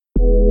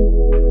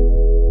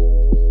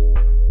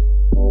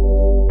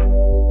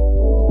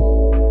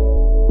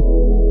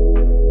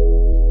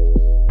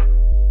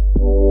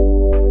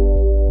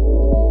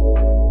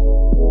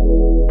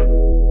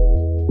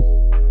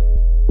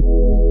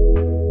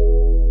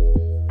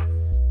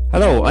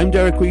Hello, I'm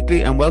Derek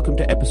Wheatley and welcome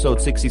to episode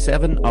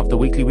 67 of the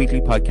Weekly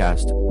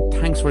podcast.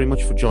 Thanks very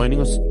much for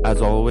joining us,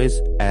 as always.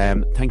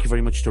 Thank you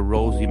very much to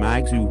Rosie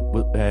Maggs, who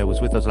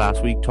was with us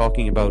last week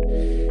talking about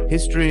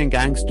history and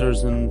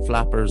gangsters and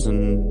flappers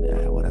and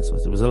what else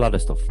was there? Was a lot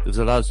of stuff. There was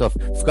a lot of stuff.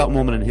 Forgotten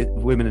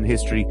women in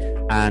history.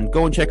 And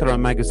go and check out our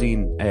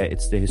magazine.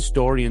 It's the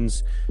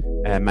Historians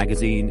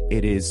magazine.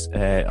 It is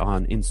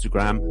on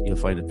Instagram. You'll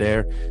find it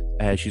there.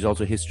 She's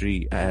also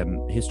history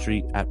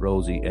at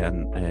Rosie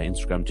and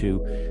Instagram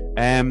too.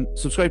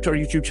 Subscribe to our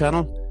YouTube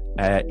channel.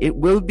 It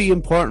will be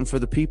important for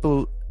the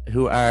people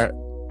who are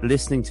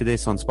listening to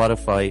this on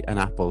Spotify and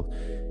Apple.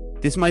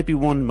 This might be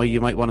one where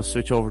you might want to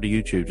switch over to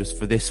YouTube just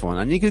for this one,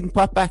 and you can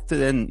pop back to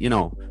then,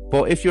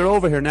 But if you're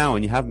over here now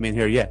and you haven't been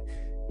here yet,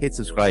 hit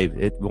subscribe.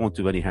 It won't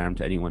do any harm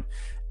to anyone.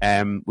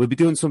 We'll be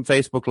doing some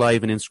Facebook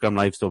Live and Instagram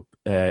Live stuff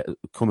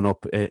coming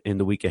up in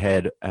the week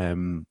ahead.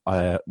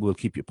 We'll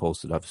keep you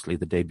posted, obviously,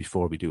 the day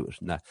before we do it.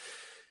 And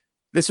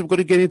listen, we're going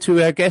to get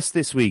into our guest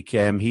this week.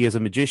 He is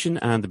a magician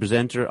and the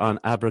presenter on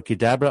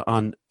Abracadabra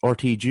on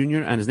RT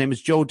Junior, and his name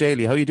is Joe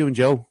Daly. How are you doing,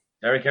 Joe?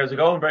 Derek, how's it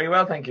going? Very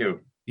well, thank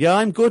you. Yeah,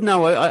 I'm good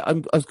now.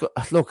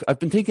 Look, I've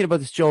been thinking about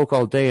this joke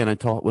all day, and I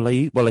thought, will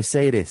I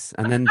say this?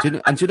 And then,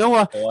 do you know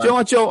what? Do you know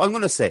what, Joe? I'm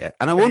going to say it.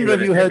 And I wonder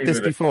if you heard this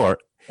before.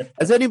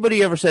 Has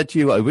anybody ever said to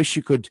you, I wish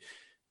you could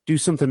do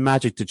something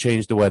magic to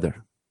change the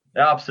weather?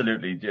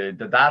 Absolutely.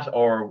 That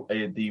or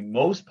the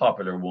most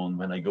popular one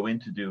when I go in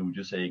to do,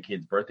 just say, a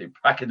kid's birthday.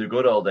 Back in the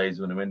good old days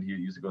when I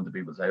used to go into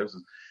people's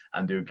houses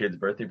and do kids'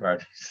 birthday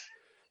parties.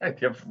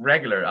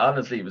 Regular,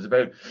 honestly, it was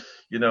about,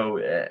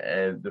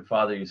 the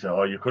father used to say,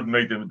 "Oh, you couldn't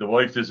make the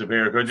wife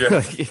disappear, could you?"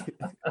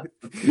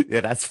 Yeah,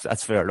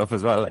 that's fair enough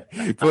as well.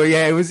 But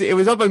yeah, it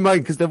was on my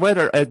mind because the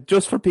weather.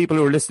 Just for people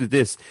who are listening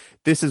to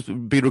this has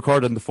been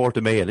recorded on the 4th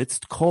of May, and it's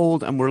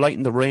cold, and we're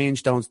lighting the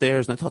range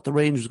downstairs, and I thought the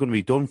range was going to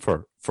be done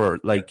for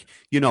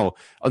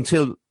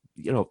until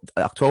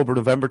October,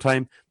 November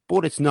time,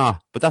 but it's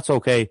not. But that's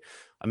okay.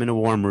 I'm in a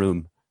warm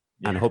room,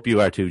 and I hope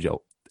you are too,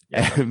 Joe.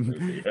 Yeah,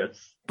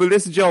 yes. But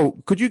listen,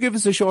 Joe, could you give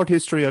us a short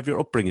history of your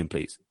upbringing,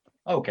 please?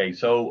 Okay,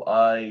 so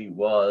I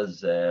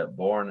was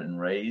born and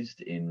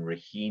raised in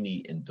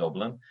Raheny in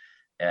Dublin,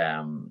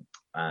 and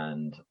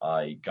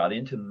I got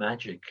into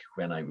magic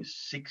when I was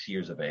 6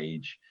 years of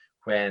age,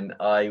 when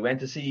I went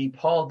to see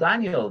Paul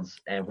Daniels,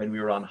 and when we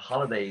were on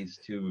holidays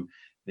to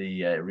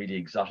the really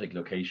exotic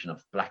location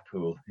of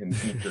Blackpool in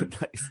England.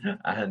 Nice.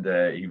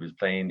 And he was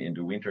playing in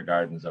the Winter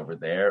Gardens over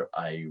there.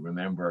 I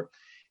remember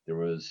there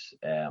was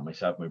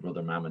myself, my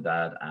brother, mum and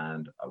dad,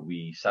 and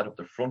we sat up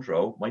the front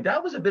row. My dad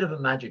was a bit of a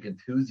magic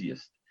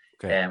enthusiast,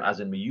 as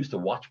in we used to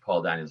watch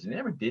Paul Daniels. He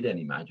never did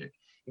any magic.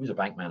 He was a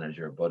bank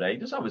manager, but he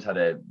just always had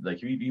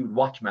he would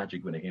watch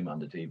magic when it came on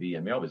the TV,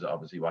 and we always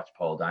obviously watched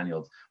Paul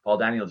Daniels. Paul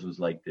Daniels was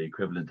like the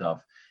equivalent of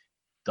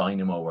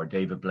Dynamo or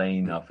David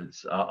Blaine of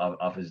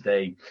his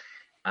day,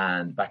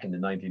 and back in the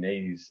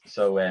 1980s.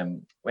 So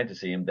went to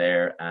see him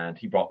there, and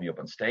he brought me up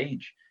on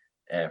stage.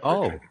 I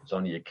was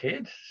only a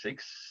kid, I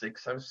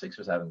was 6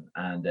 or 7,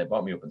 and they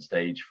brought me up on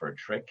stage for a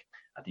trick.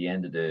 At the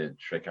end of the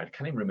trick, I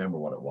can't even remember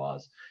what it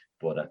was,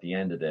 but at the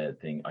end of the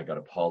thing, I got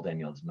a Paul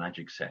Daniels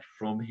magic set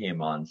from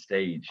him on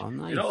stage. Oh,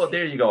 nice.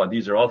 There you go. And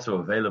these are also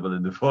available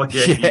in the foyer.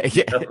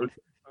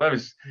 I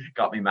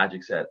got me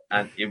magic set,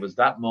 and it was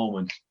that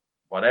moment.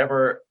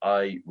 Whatever,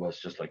 I was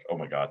just like, oh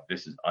my God,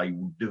 I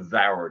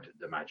devoured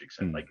the magic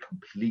set, like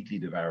completely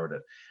devoured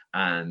it.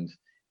 And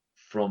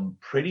from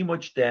pretty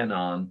much then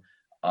on,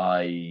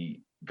 I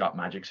got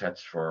magic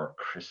sets for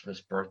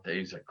Christmas,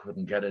 birthdays. I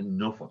couldn't get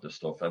enough of the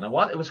stuff. And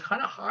it was kind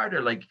of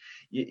harder. Like,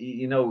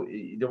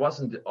 there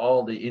wasn't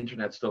all the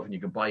internet stuff and you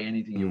could buy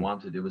anything you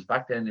wanted. It was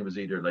back then, it was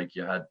either like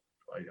you had,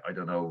 I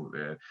don't know,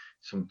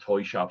 some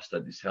toy shops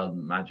that sell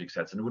magic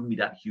sets, and it wouldn't be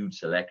that huge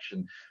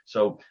selection.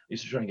 So I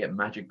used to try and get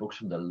magic books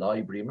from the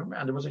library. Remember,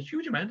 and there was a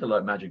huge amount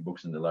of magic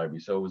books in the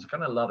library. So it was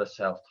kind of a lot of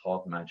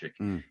self-taught magic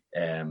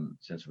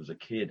since I was a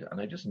kid,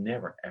 and I just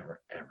never, ever,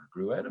 ever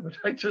grew out of it.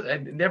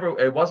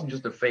 It wasn't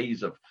just a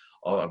phase of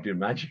doing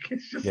magic.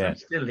 It's just I'm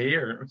still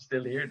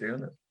here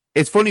doing it.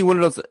 It's funny,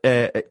 one of those,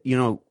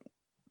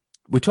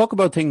 we talk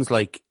about things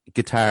like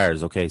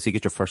guitars, okay? So you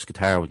get your first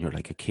guitar when you're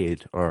like a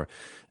kid, or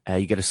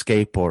you get a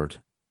skateboard.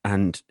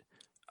 And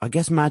I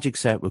guess magic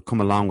set would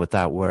come along with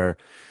that, where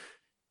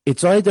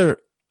it's either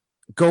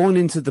going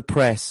into the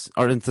press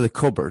or into the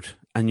cupboard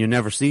and you're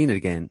never seeing it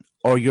again,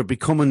 or you're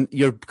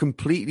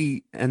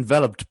completely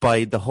enveloped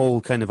by the whole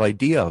kind of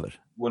idea of it.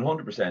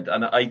 100%.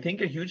 And I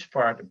think a huge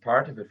part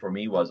of it for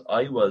me was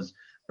I was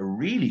a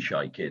really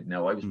shy kid.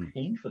 Now, I was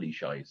painfully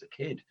shy as a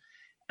kid.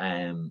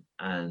 And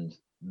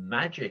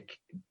magic,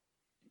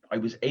 I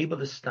was able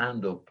to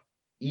stand up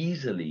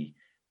easily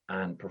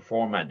and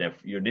perform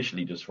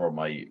initially just for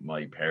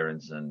my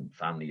parents and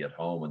family at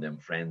home, and then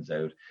friends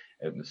out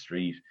in the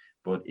street.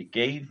 but it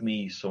gave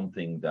me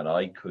something that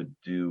I could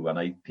do. And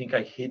I think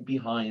I hid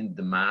behind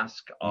the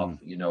mask of,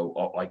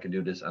 oh, I can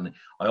do this. And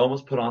I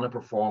almost put on a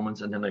performance,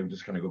 and then I would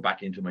just kind of go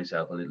back into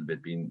myself a little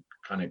bit, being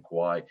kind of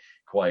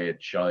quiet,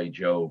 shy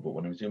Joe. But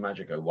when I was doing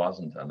magic, I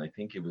wasn't. And I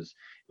think it was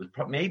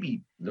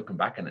maybe looking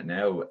back on it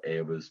now,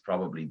 it was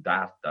probably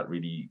that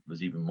really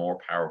was even more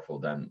powerful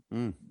than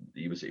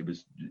it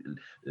was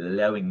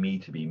allowing me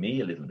to be me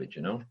a little bit,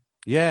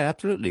 Yeah,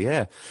 absolutely.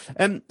 Yeah.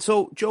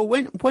 So Joe,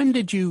 when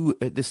did you,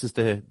 this is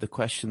the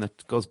question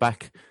that goes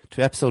back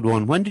to episode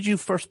 1. When did you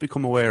first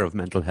become aware of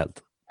mental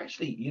health?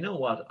 Actually, you know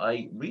what?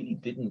 I really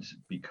didn't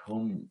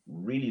become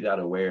really that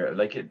aware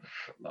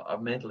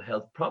of mental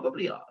health.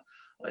 Probably,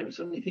 I was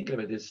only thinking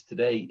about this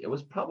today. It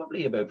was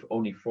probably about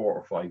only 4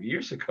 or 5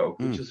 years ago,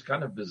 which is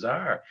kind of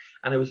bizarre.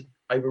 And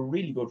I have a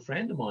really good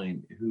friend of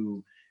mine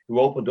who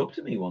opened up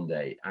to me one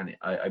day, and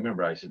I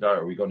remember I said, "Oh,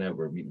 are we going out?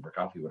 We're meeting for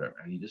coffee, whatever."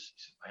 And he said,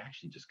 "I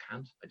actually just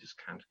can't. I just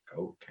can't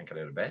get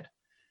out of bed."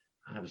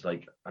 And I was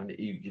like, and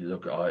he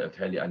look, I'll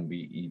tell you, and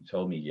he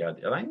told me, yeah,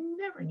 and I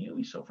never knew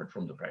he suffered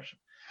from depression.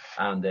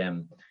 And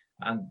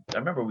I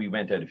remember we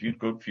went out a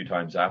few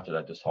times after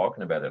that, just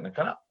talking about it, and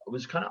it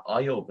was kind of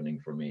eye opening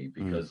for me,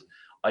 because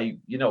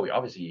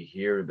obviously you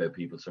hear about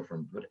people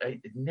suffering, but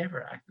it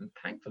never acted.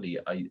 Thankfully,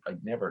 I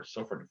never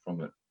suffered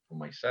from it for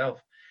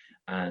myself.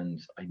 And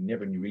I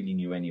never really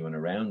knew anyone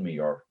around me,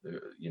 or,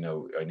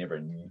 I never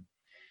knew.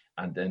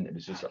 And then it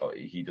was just,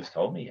 he just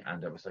told me,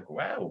 and I was like,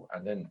 wow.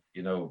 And then,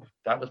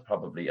 that was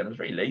probably, and it was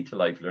very late to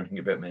life learning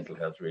about mental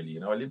health,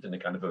 really. I lived in a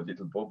kind of a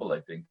little bubble,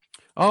 I think.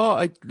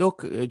 Oh,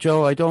 look,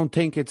 Joe, I don't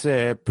think it's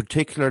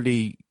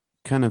particularly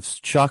kind of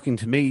shocking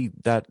to me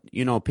that,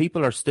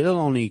 people are still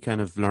only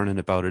kind of learning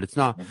about it. It's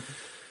not,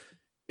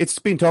 it's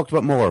been talked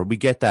about more. We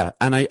get that.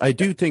 And I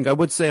do think, I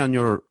would say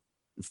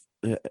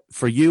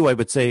for you, I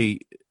would say,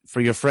 for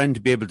your friend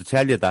to be able to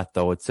tell you that,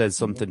 though, it says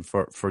something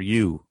for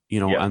you,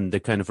 and the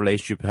kind of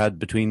relationship you had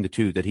between the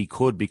two, that he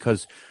could,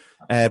 because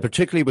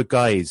particularly with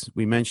guys,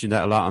 we mentioned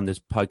that a lot on this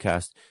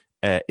podcast,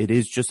 it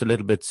is just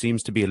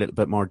seems to be a little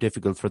bit more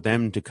difficult for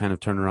them to kind of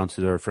turn around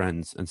to their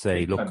friends and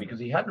say, look. Because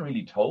he hadn't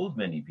really told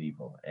many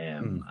people.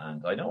 And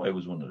I know I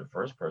was one of the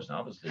first person,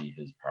 obviously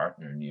his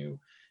partner knew.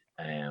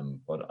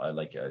 But I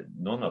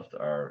none of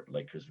our,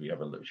 because we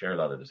share a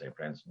lot of the same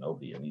friends.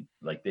 Nobody, and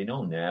they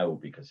know now,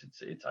 because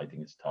it's I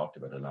think it's talked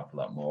about an awful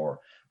lot more.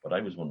 But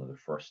I was one of the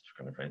first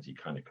kind of friends he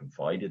kind of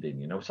confided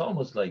in. It's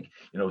almost like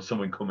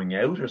someone coming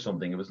out or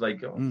something. It was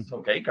like, oh, it's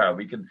okay, Carl.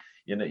 We can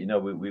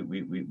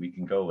we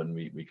can go and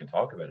we can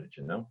talk about it.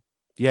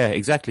 Yeah,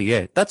 exactly.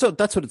 Yeah, that's what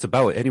it's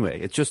about. Anyway,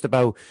 it's just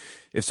about,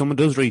 if someone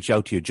does reach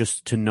out to you,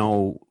 just to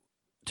know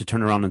to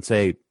turn around and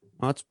say,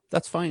 well,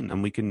 that's fine,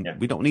 and we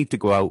don't need to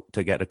go out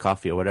to get a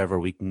coffee or whatever.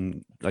 I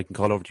can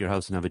call over to your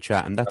house and have a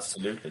chat, and that's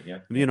absolutely, yeah.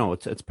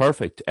 It's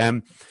perfect.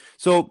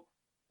 So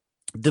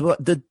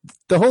the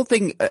whole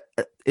thing,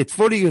 it's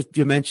funny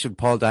you mentioned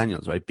Paul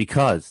Daniels, right?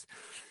 Because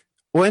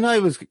when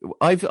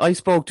I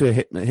spoke to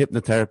a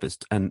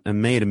hypnotherapist and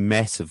made a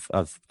mess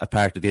of a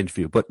part of the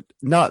interview, but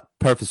not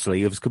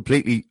purposely. It was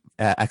completely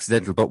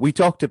accidental. But we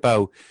talked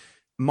about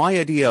my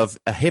idea of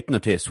a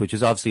hypnotist, which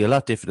is obviously a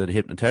lot different than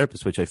a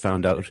hypnotherapist, which I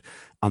found out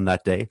on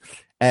that day.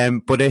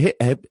 But a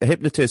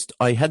hypnotist,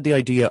 I had the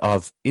idea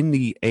of, in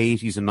the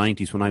 80s and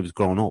 90s when I was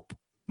growing up,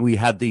 we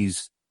had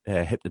these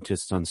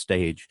hypnotists on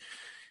stage,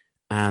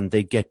 and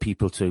they get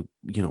people to,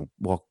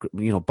 walk,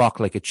 balk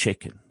like a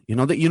chicken.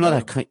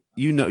 That kind.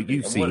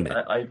 You've seen it.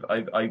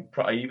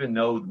 I even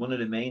know one of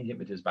the main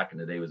hypnotists back in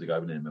the day was a guy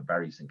by the name of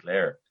Barry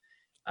Sinclair.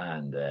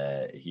 And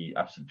he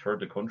absolutely toured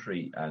the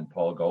country, and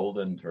Paul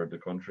Golden toured the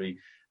country,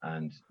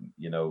 and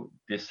you're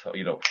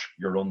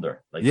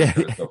under, yeah,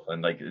 kind of stuff.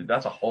 And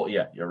that's a whole,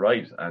 yeah, you're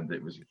right, and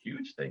it was a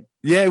huge thing.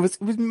 Yeah, it was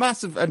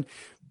massive. And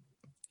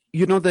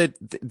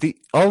the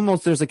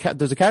almost there's a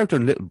character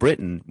in Little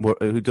Britain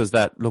who does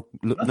that. Look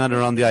not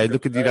around the eye.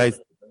 Look at you guys.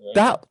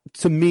 That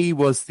to me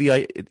was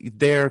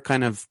their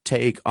kind of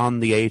take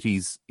on the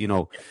 80s,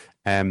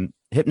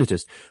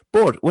 hypnotist.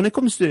 But when it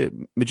comes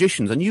to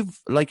magicians, and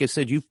like I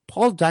said,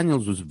 Paul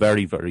Daniels was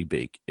very, very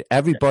big.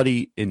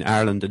 Everybody in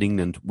Ireland and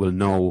England will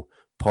know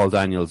Paul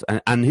Daniels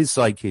and his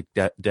sidekick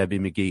Debbie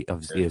McGee,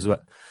 obviously, as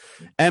well.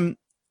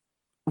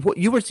 What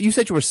you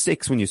said you were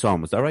 6 when you saw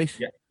him, was that right?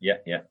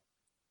 Yeah.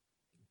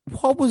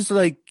 What was for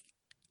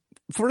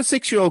a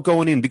 6-year-old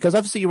going in? Because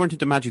obviously you weren't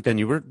into magic then.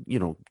 You were,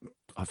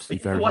 obviously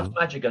very. I watched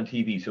magic on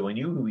TV, so I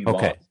knew who he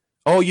was.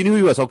 Oh, you knew who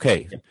he was.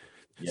 Okay.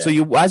 Yeah.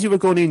 So as you were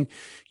going in,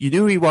 you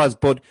knew who he was.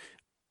 But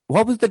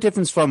what was the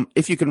difference from,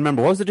 if you can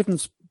remember, what was the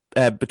difference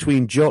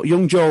between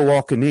young Joe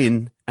walking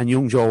in and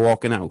young Joe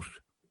walking out?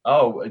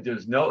 Oh,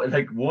 there's no,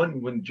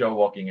 when Joe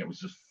walking, it was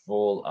just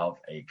full of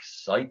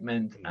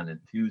excitement and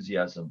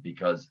enthusiasm,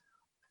 because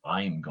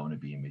I'm going to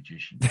be a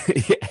magician.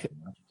 Yeah.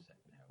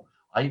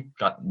 I've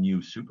got new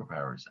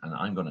superpowers and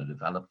I'm going to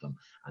develop them.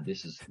 And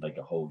this is like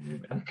a whole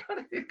new, and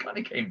it kind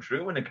of came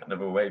true in a kind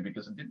of a way,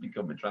 because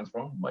it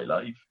transformed my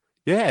life.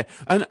 Yeah.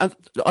 And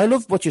I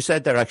love what you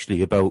said there,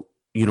 actually, about,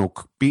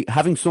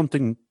 having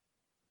something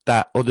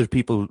that other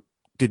people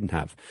didn't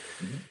have.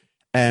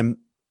 Mm-hmm.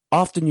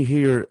 often you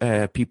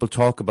hear people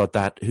talk about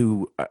that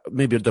who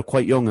maybe they're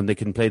quite young and they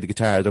can play the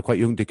guitar. They're quite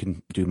young, they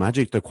can do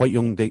magic. They're quite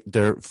young,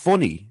 they're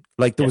funny.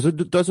 Like there's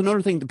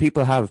another thing that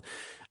people have,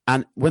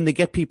 and when they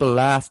get people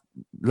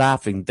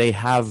laughing, they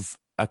have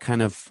a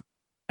kind of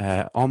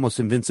almost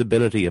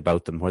invincibility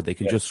about them where they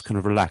can just kind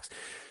of relax.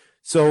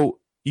 So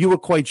you were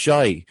quite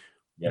shy.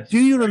 Yes. Do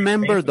you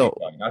remember though?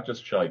 Shy, not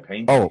just shy,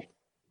 painfully.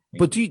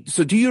 But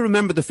do you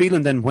remember the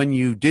feeling then when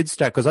you did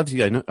start? Because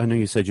obviously I know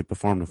you said you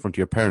performed in front of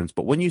your parents,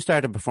 but when you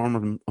started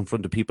performing in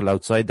front of people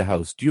outside the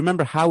house, do you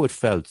remember how it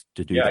felt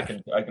to do that?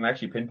 Yeah, I can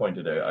actually pinpoint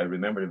it. I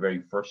remember the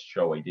very first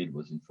show I did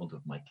was in front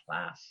of my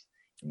class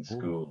in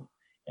school,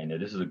 and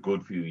this is a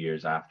good few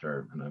years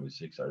after when I was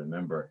 6. I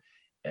remember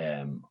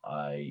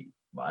I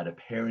at a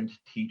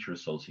parent-teacher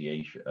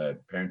association,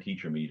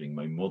 parent-teacher meeting.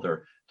 My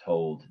mother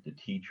told the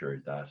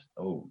teacher that,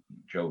 "Oh,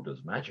 Joe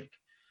does magic,"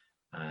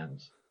 and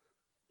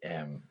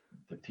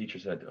the teacher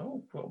said,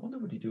 "Oh, well, I wonder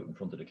would he do it in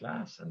front of the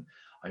class?" And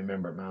I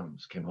remember Mom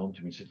came home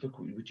to me and said, "Look,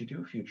 would you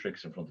do a few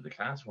tricks in front of the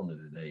class one of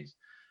the days?"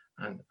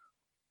 And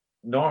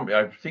normally,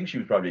 I think she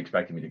was probably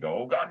expecting me to go,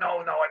 "Oh God, no,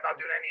 I'm not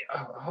doing any."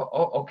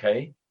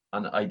 Okay,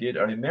 and I did.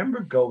 I remember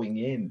going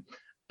in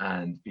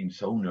and being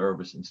so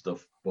nervous and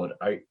stuff, but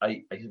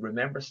I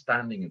remember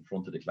standing in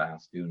front of the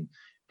class doing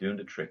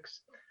the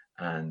tricks,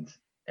 and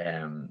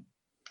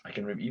I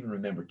can even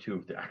remember 2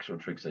 of the actual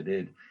tricks I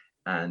did.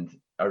 And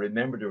I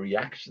remember the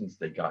reactions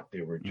they got.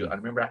 They were I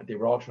remember they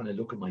were all trying to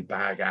look at my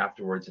bag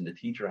afterwards, and the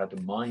teacher had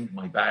to mind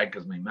my bag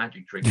because my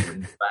magic tricks were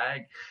in the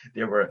bag.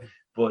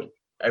 But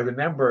I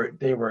remember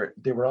they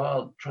were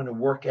all trying to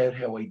work out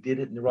how I did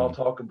it, and they were all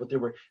talking, but they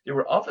were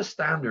of a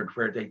standard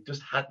where they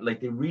just had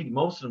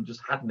most of them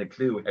just hadn't a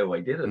clue how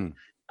I did it.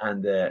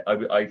 And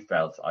I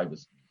felt I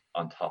was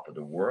on top of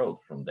the world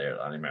from there.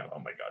 And I mean, oh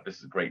my God, this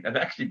is great. And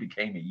it actually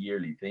became a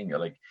yearly thing.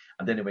 And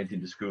then it went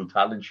into school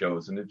talent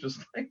shows, and it just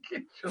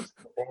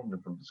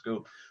performed from the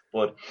school.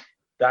 But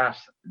that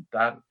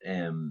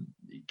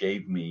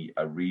gave me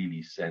a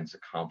really sense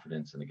of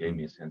confidence, and it gave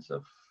me a sense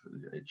of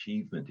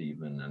achievement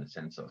even, and a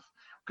sense of,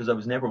 because I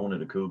was never one of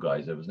the cool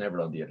guys. I was never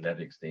on the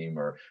athletics team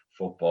or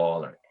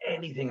football or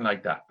anything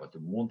like that. But the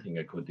one thing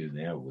I could do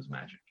now was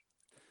magic.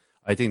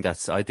 I think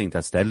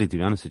that's deadly, to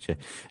be honest with you.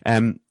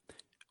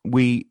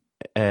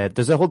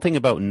 There's a whole thing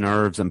about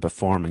nerves and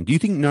performing. Do you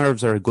think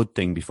nerves are a good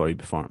thing before you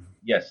perform?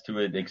 Yes, to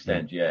an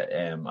extent,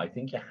 yeah. I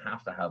think you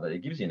have to have it.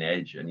 It gives you an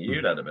edge, and you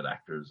hear that about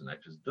actors and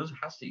actresses.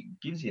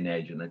 It gives you an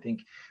edge, and I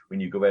think when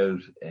you go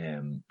out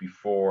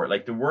before,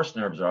 like the worst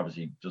nerves are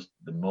obviously just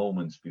the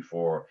moments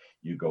before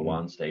you go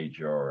on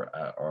stage or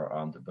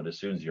on. But as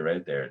soon as you're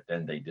out there,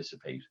 then they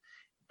dissipate.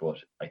 But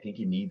I think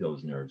you need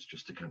those nerves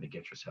just to kind of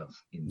get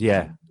yourself in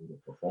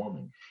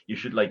performing. You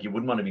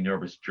wouldn't want to be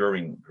nervous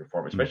during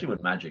performing, especially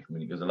with magic. I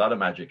mean, because a lot of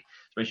magic,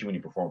 especially when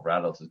you perform for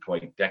adults, is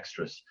quite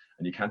dexterous,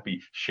 and you can't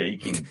be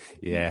shaking.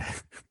 Yeah.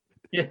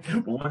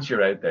 But once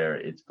you're out there,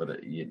 it's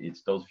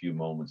those few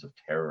moments of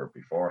terror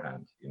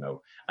beforehand,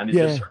 And it's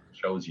just certain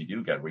shows you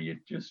do get where you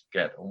just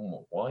get,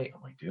 oh, why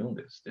am I doing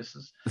this? This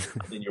is.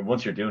 And then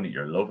once you're doing it,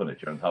 you're loving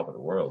it. You're on top of the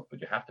world,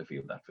 but you have to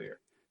feel that fear.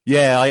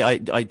 Yeah,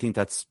 I think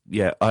that's,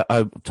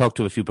 I've talked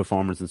to a few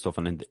performers and stuff,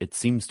 and it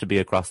seems to be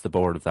across the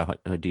board of that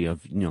idea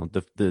of,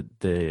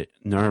 the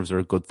nerves are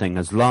a good thing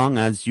as long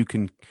as you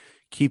can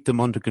keep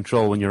them under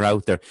control when you're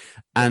out there.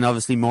 And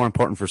obviously more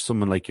important for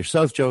someone like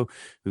yourself, Joe,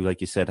 who,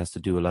 like you said, has to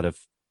do a lot of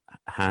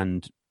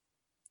hand,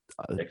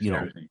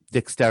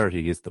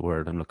 dexterity is the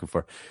word I'm looking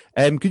for.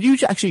 Could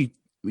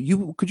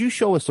you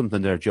show us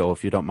something there, Joe,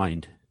 if you don't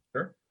mind?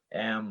 Sure.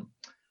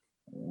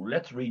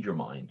 Let's read your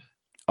mind.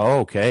 Oh,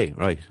 okay,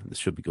 right. This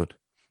should be good.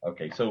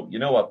 Okay, so you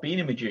know what? Being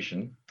a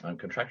magician, I'm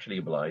contractually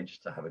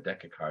obliged to have a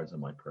deck of cards on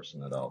my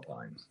person at all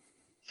times.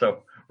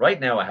 So right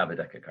now I have a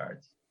deck of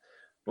cards.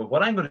 But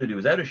what I'm going to do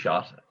is, out of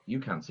shot, you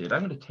can't see it,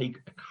 I'm going to take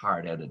a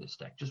card out of this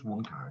deck, just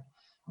one card.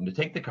 I'm going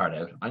to take the card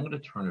out, I'm going to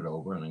turn it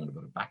over, and I'm going to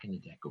put it back in the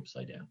deck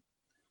upside down.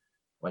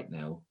 Right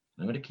now,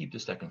 I'm going to keep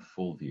this deck in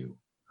full view,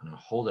 and I'll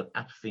hold it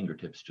at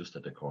fingertips just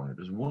at the corner.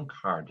 There's one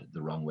card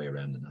the wrong way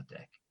around in that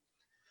deck.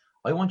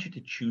 I want you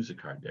to choose a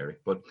card,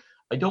 Derek, but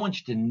I don't want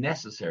you to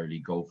necessarily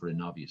go for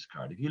an obvious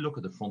card. If you look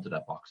at the front of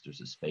that box,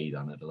 there's a spade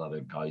on it. A lot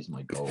of guys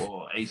might go,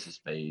 oh, ace of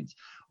spades.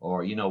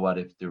 Or, you know what,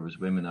 if there was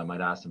women, I might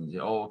ask them,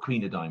 oh,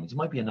 queen of diamonds. It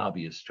might be an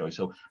obvious choice.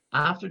 So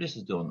after this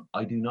is done,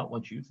 I do not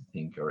want you to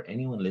think, or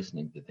anyone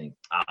listening to think,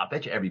 I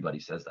bet you everybody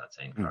says that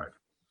same card.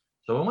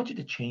 So I want you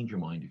to change your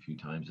mind a few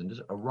times and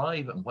just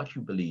arrive at what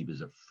you believe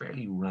is a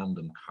fairly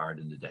random card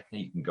in the deck. Now,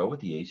 you can go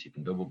with the ace, you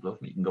can double bluff,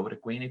 you can go with a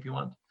queen if you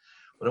want.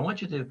 But I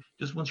want you to,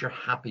 just once you're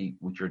happy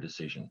with your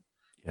decision,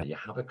 you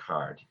have a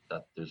card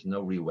that there's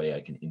no real way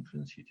I can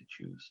influence you to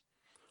choose.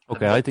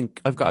 Okay, I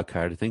think I've got a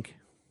card, I think.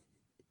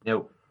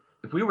 Now,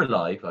 if we were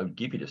live, I would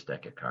give you this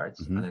deck of cards,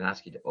 and I'd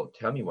ask you to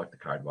tell me what the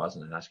card was,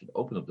 and I'd ask you to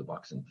open up the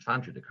box and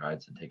fan through the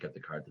cards and take out the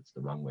card that's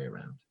the wrong way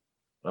around.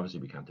 But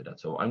obviously, we can't do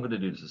that. So I'm going to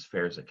do this as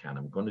fair as I can.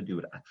 I'm going to do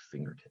it at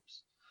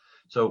fingertips.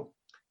 So,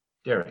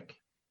 Derek,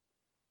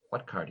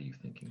 what card are you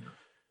thinking of?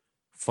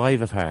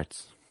 5 of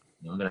hearts.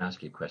 Now, I'm going to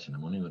ask you a question.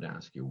 I'm only going to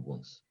ask you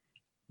once.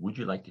 Would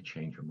you like to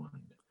change your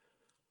mind?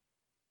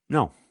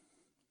 No.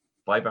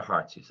 5 of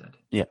hearts, you said.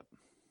 Yeah.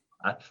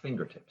 At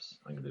fingertips,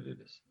 I'm going to do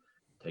this.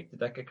 Take the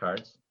deck of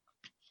cards.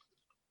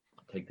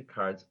 Take the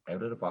cards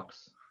out of the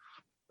box.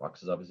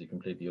 Box is obviously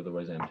completely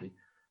otherwise empty.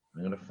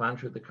 I'm going to fan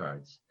through the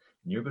cards.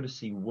 And you're going to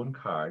see one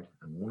card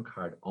and one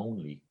card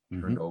only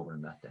turned over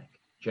in that deck.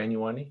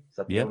 Genuinely? Is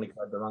that the only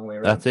card the wrong way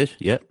around? That's it,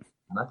 yeah.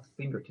 And that's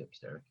fingertips,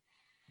 Derek.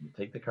 You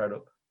take the card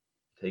up,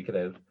 take it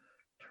out,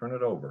 turn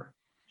it over,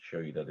 show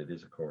you that it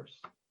is a course.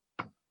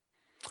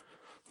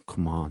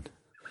 Come on.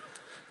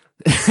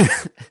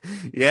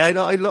 Yeah, I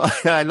know.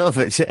 I love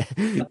it.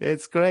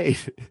 It's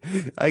great.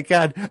 I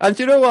can. And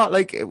you know what?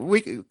 Like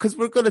because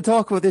we're going to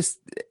talk about this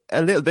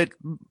a little bit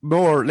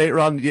more later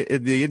on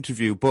in the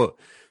interview. But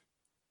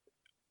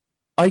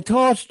I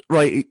thought,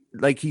 right,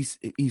 like he's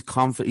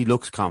confident. He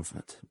looks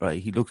confident,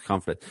 right? He looks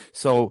confident.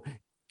 So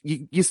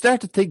you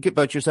start to think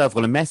about yourself.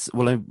 Will I mess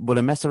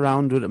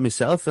around with it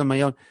myself and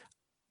my own?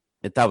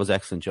 That was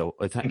excellent, Joe.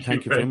 Thank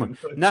you very much.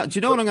 Now, do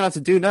you know what I'm going to have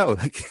to do now?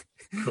 Like,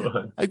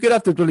 I'm going to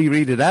have to really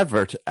read an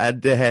advert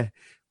and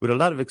with a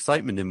lot of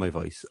excitement in my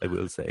voice, I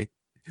will say.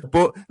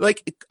 But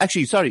like,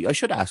 actually, sorry, I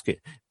should ask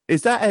it.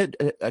 Is that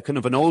a kind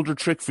of an older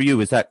trick for you?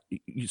 Is that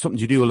something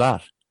you do a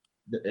lot?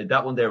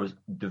 That one there was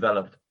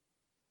developed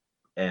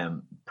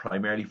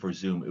primarily for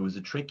Zoom. It was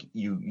a trick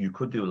you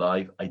could do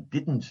live. I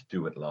didn't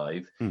do it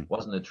live. It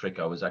wasn't a trick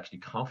I was actually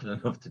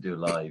confident enough to do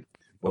live.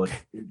 But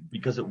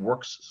because it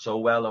works so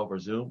well over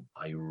Zoom,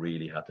 I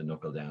really had to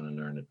knuckle down and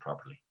learn it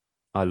properly.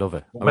 I love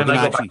it. When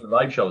I go back to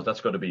live shows, that's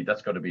got to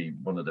be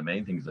one of the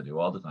main things I do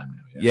all the time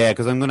now. Yeah,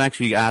 because I'm going to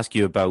actually ask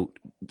you about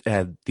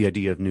the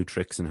idea of new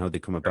tricks and how they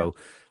come about.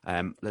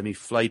 Let me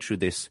fly through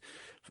this.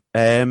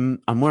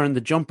 I'm wearing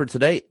the jumper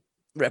today,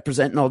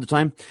 representing all the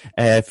time.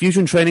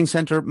 Fusion Training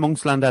Centre,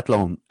 Monksland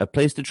Athlone, a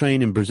place to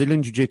train in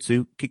Brazilian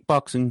Jiu-Jitsu,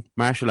 kickboxing,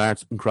 martial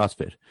arts and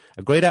CrossFit.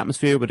 A great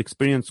atmosphere with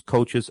experienced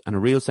coaches and a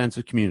real sense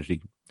of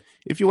community.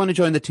 If you want to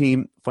join the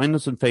team, find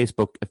us on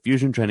Facebook at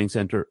Fusion Training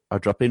Centre or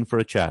drop in for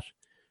a chat.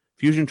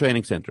 Fusion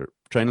Training Centre,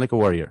 train like a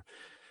warrior.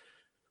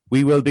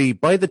 We will be,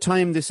 by the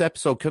time this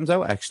episode comes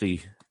out,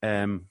 actually,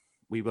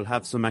 we will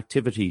have some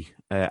activity,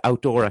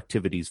 outdoor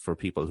activities for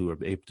people who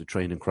are able to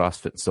train in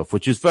CrossFit and stuff,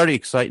 which is very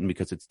exciting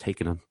because it's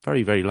taken a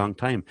very, very long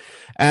time.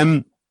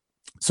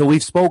 So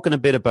we've spoken a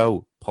bit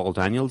about Paul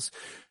Daniels.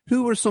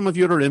 Who were some of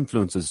your other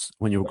influences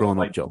when you were growing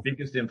up, Joe? My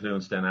biggest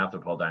influence then after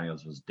Paul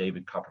Daniels was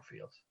David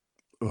Copperfield.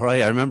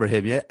 Right, I remember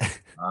him, yeah.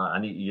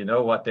 And you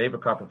know what?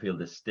 David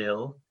Copperfield is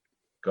still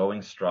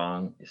going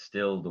strong, is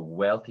still the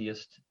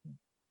wealthiest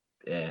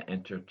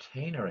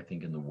entertainer, I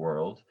think, in the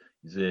world.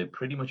 He's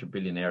pretty much a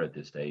billionaire at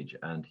this stage,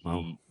 and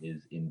he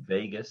is in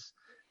Vegas,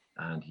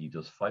 and he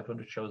does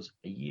 500 shows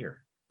a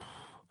year.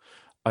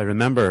 I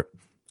remember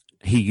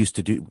he used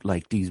to do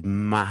like these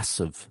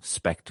massive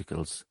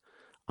spectacles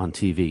on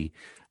TV,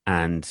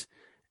 and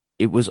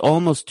it was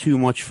almost too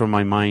much for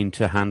my mind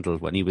to handle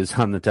when he was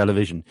on the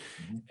television.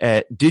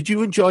 Did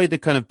you enjoy the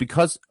kind of,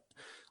 because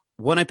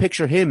when I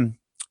picture him,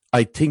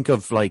 I think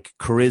of like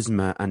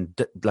charisma and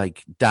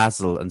like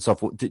dazzle and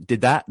stuff. Did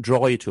that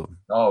draw you to him?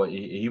 Oh,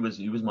 he was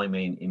my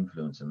main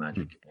influence in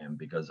magic,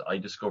 because I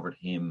discovered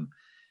him.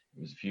 It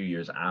was a few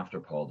years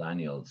after Paul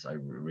Daniels. I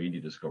really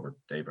discovered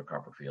David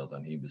Copperfield,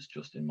 and he was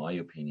just, in my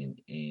opinion,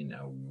 in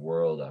a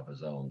world of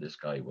his own. This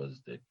guy was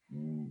the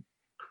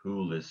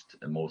coolest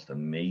and most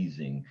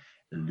amazing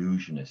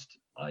illusionist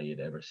I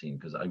had ever seen,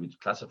 because I would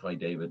classify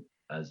David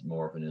as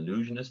more of an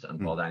illusionist and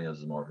Paul Daniels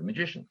as more of a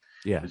magician.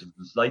 Yeah, there's a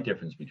slight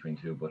difference between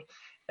two, but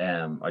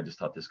I just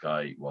thought this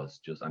guy was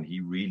just, and he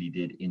really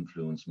did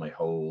influence my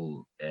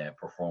whole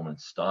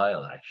performance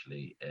style,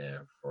 actually,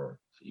 for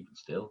even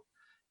still.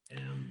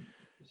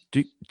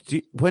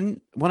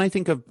 When I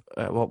think of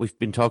what we've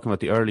been talking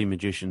about, the early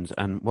magicians,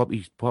 and what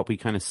we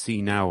kind of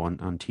see now on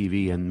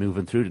TV and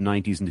moving through the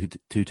 90s and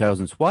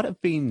 2000s,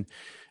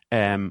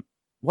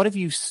 what have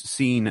you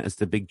seen as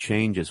the big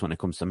changes when it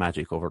comes to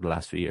magic over the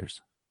last few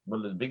years?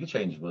 Well, the biggest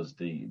change was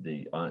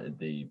the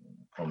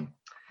from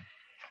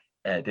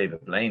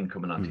David Blaine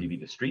coming on TV.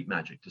 The street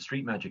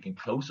magic and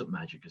close-up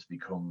magic has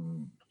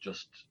become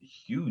just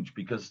huge,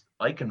 because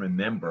I can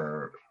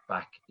remember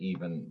back,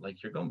 even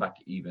like you're going back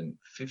to even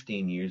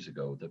 15 years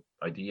ago, the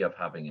idea of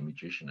having a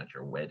magician at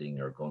your wedding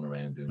or going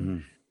around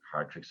doing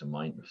card tricks and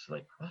mind was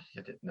like, what?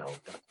 You didn't know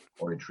that,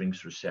 or a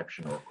drinks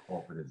reception or a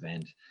corporate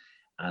event.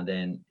 And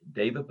then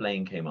David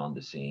Blaine came on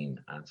the scene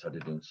and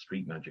started doing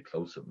street magic,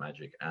 close-up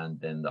magic.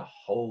 And then the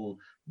whole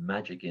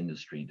magic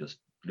industry just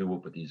blew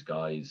up with these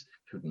guys,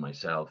 including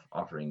myself,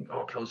 offering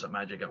close-up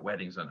magic at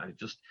weddings. And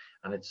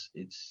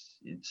it's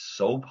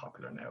so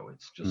popular now.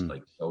 It's just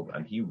like so.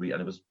 And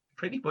and it was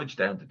pretty much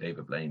down to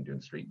David Blaine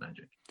doing street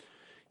magic.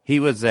 He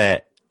was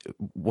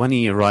when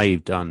he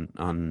arrived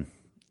on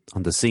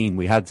the scene,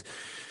 we had.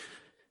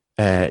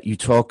 You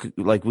talk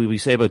like we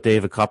say about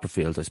David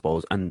Copperfield, I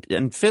suppose, and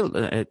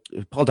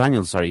Paul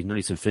Daniels. Sorry,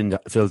 nearly said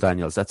Phil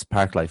Daniels. That's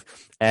Parklife,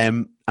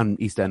 and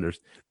EastEnders.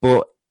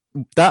 But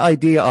that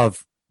idea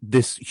of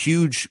this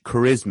huge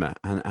charisma,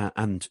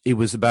 and it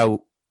was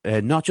about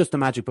not just the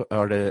magic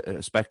or the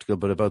spectacle,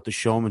 but about the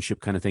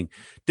showmanship kind of thing.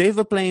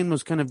 David Blaine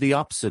was kind of the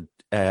opposite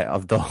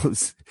of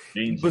those.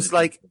 He Genes in was the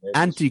like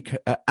anti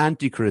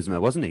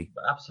charisma, wasn't he?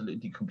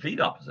 absolutely complete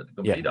opposite. Yeah.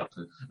 Complete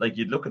opposite. Like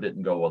you'd look at it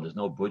and go, well, there's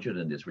no budget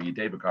in this. Where you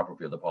David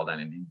Copperfield, the Paul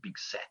Daniel, big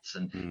sets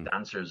and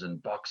dancers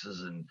and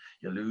boxes and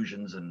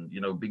illusions and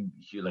big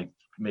like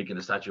making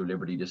the Statue of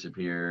Liberty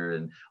disappear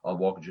and all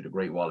walking through the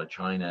Great Wall of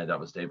China. That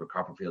was David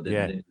Copperfield.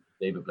 Yeah. And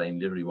David Blaine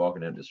literally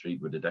walking down the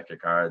street with a deck of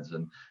cards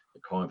and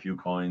a few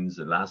coins,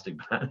 elastic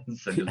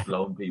bands, and just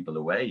blowing people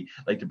away.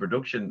 Like the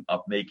production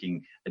of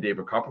making a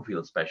David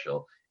Copperfield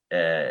special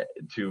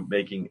to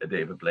making a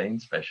David Blaine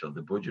special,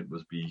 the budget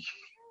was be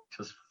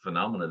just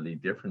phenomenally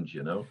different,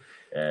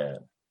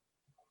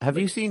 Have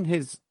you seen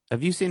his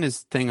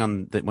thing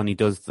on when he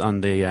does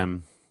on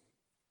the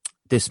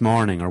This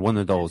Morning or one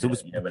of those? It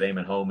was with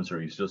Eamon Holmes, or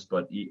he's just,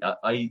 but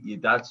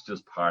that's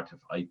just part of.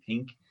 I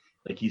think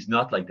like he's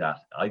not like that.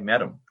 I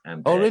met him,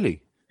 and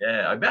really?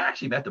 Yeah, I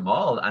actually met them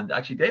all, and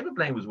actually David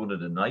Blaine was one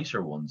of the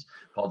nicer ones.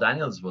 Paul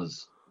Daniels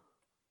was.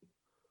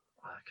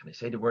 Can I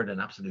say the word an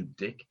absolute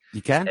dick?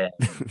 You can.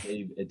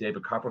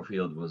 David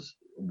Copperfield was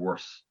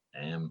worse.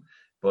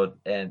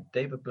 But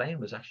David Blaine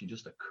was actually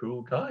just a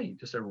cool guy,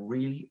 just a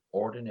really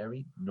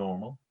ordinary,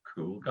 normal,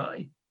 cool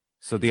guy.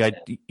 So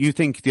you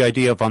think the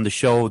idea of on the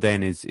show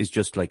then is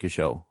just like a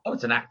show? Oh,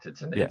 it's an act.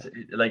 It's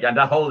like, and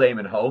that whole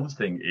Eamon Holmes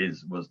thing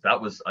was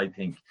I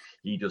think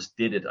he just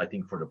did it. I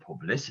think for the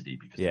publicity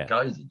because the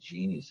guy is a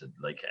genius at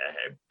like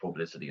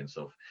publicity and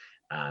stuff.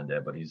 And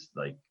but he's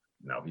like,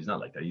 no, he's not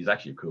like that. He's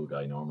actually a cool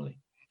guy normally.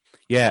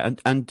 Yeah,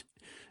 and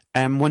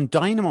when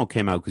Dynamo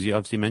came out, because you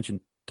obviously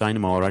mentioned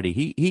Dynamo already,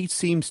 he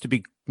seems to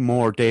be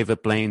more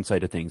David Blaine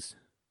side of things.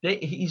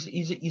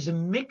 He's a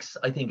mix,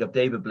 I think, of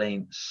David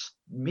Blaine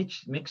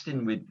mixed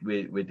in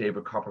with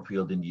David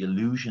Copperfield in the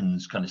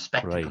illusions kind of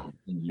spectacle.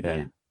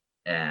 Right.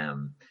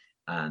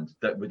 And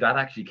that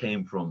actually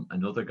came from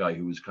another guy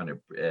who was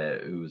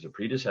who was a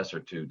predecessor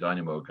to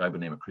Dynamo, a guy by the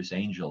name of Chris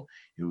Angel,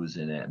 who was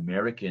an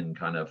American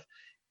kind of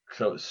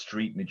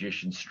street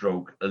magician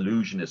stroke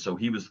illusionist. So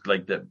he was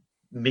like the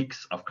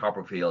mix of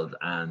Copperfield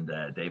and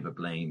David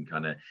Blaine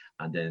kind of,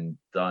 and then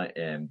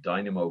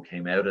Dynamo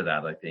came out of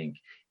that. I think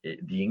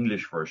the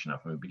English version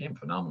of him became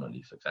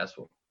phenomenally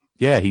successful.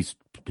 Yeah, he's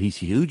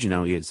huge,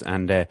 he is,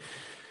 and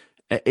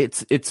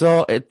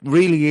it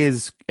really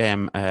is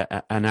an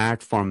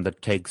art form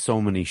that takes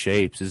so many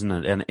shapes, isn't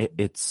it? And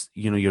it's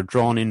you're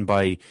drawn in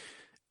by.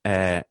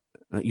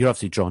 You're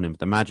obviously drawn in with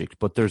the magic,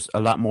 but there's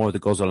a lot more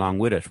that goes along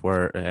with it.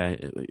 Where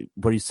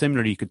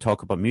similarly, you could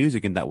talk about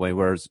music in that way.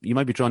 Whereas you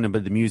might be drawn in by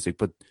the music,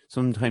 but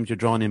sometimes you're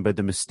drawn in by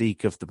the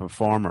mystique of the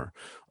performer,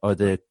 or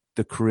the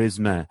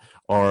charisma,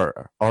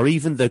 or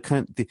even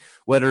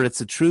whether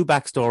it's a true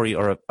backstory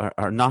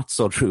or not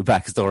so true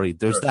backstory.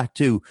 There's that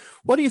too.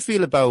 What do you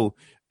feel about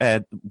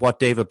what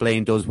David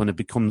Blaine does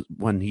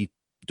when he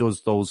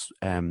does those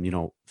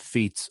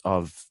feats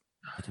of,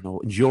 I don't know,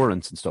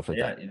 endurance and stuff like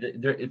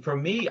that? For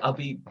me, I'll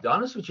be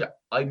honest with you,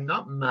 I'm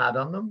not mad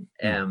on them.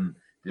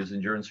 Those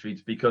endurance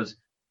feats, because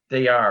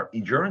they are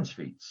endurance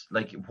feats.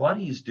 Like what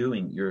he's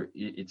doing,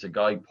 it's a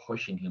guy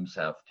pushing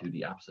himself to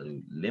the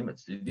absolute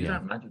limits. These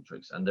aren't magic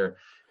tricks, and they're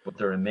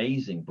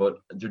amazing. But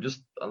they're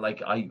just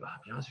like, I'll be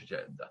honest with you,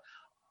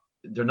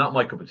 they're not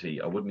my cup of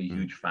tea. I wouldn't be a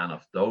huge fan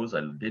of those.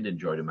 I did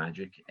enjoy the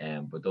magic,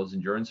 but those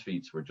endurance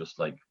feats were just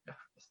like, no,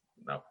 it's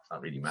not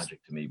really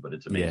magic to me. But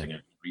it's amazing. I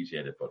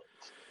appreciate it, but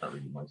it's not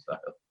really my style.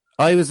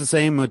 I was the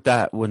same with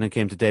that when it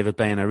came to David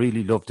Blaine. I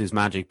really loved his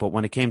magic, but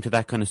when it came to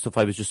that kind of stuff,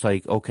 I was just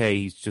like, okay,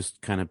 he's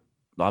just kind of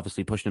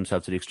obviously pushing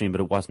himself to the extreme, but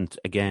it wasn't,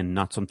 again,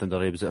 not something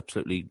that I was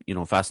absolutely,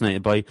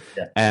 fascinated by.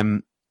 Yeah.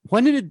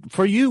 When did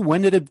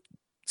you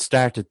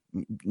start to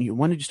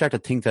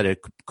think that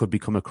it could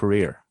become a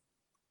career?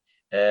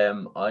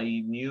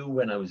 I knew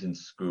when I was in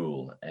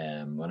school,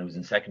 when I was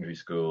in secondary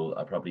school,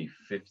 probably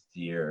fifth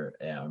year,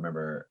 I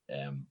remember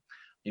I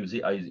was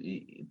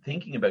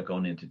thinking about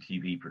going into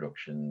TV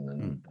production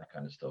and that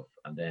kind of stuff.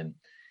 And then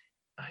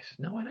I said,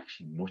 no, I'd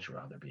actually much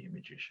rather be a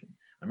magician.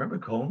 I remember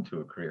going to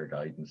a career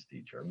guidance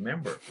teacher. I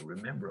remember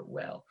it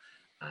well.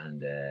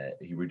 And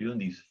he were doing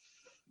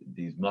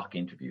these mock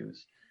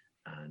interviews.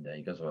 And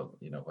he goes, well, what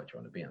do you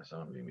want to be? And I said, I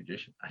want to be a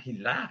magician. And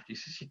he laughed. He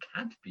says, you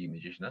can't be a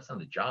magician. That's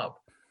not a job.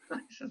 I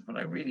says, but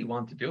I really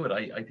want to do it.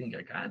 I think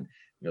I can.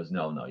 He goes,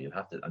 no, you'll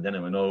have to. And then I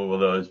went, oh,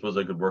 well, I suppose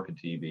I could work in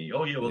TV.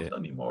 Oh, yeah, well, tell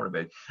me more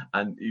about it.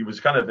 And it was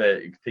kind of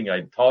a thing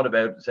I thought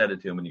about, said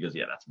it to him, and he goes,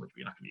 yeah, that's much.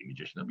 You're not going to be a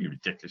magician. That'd be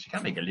ridiculous. You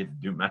can't make a living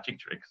doing magic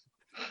tricks.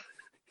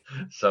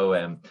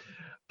 So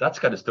that's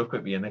kind of stuck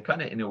with me. And I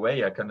kind of, in a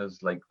way, I kind of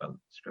was like, well,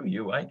 screw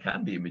you. I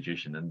can be a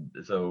magician. And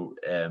so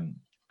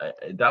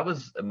that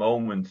was a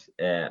moment.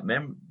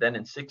 Then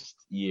in sixth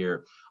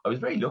year, I was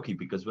very lucky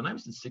because when I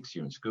was in sixth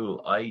year in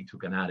school, I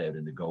took an ad out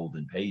in the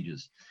Golden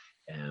Pages.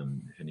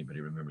 If anybody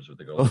remembers what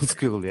the Golden Pages. Old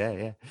school,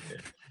 yeah.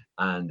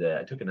 And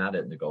I took an ad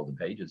out in the Golden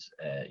Pages,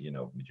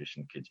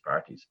 magician kids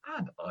parties,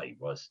 and I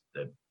was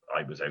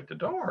out the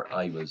door.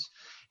 I was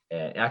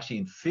Actually,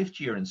 in 5th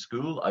year in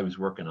school, I was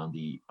working on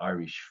the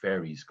Irish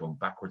ferries going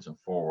backwards and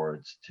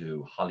forwards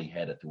to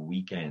Holyhead at the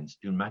weekends,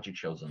 doing magic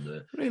shows on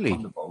the Really?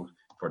 boat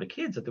for the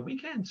kids at the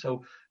weekend.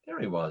 So there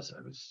I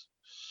was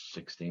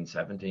 16,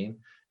 17,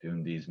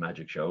 doing these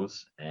magic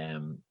shows.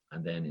 And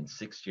then in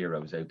 6th year, I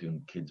was out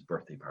doing kids'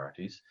 birthday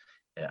parties,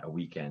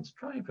 weekends,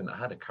 driving. I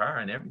had a car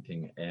and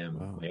everything,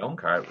 Wow. my own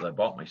car that I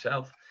bought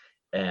myself,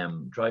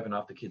 driving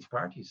off the kids'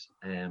 parties.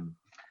 And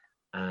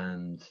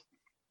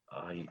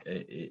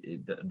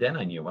then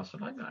I knew, I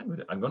said,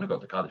 I'm going to go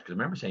to college, because I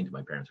remember saying to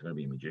my parents, I'm going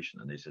to be a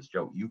magician. And they says,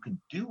 Joe, you can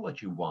do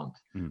what you want.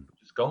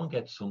 Just go and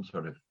get some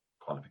sort of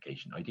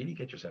qualification. Ideally,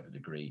 get yourself a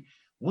degree.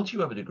 Once you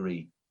have a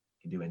degree,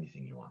 you can do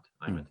anything you want.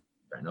 I went,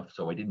 fair enough.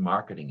 So I did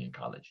marketing in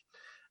college.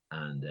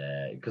 And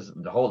because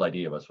the whole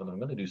idea was, well, I'm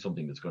going to do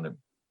something that's going to,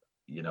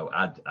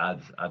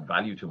 add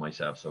value to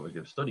myself. So if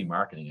I study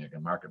marketing, I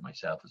can market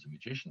myself as a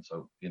magician.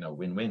 So,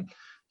 win-win.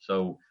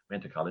 So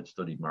went to college,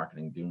 studied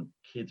marketing, doing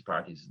kids'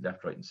 parties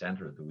left, right, and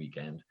center at the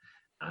weekend,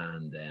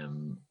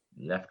 and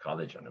left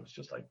college, and it was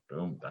just like,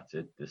 boom, that's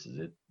it. This is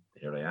it.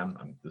 Here I am.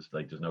 I'm just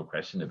like, there's no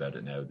question about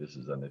it now. This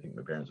is, and I think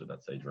my parents at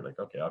that stage were like,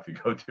 okay, off you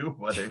go too.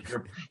 Whether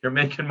you're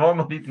making more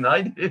money than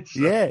I did. So.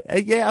 Yeah,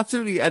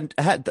 absolutely. And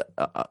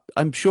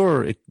I'm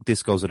sure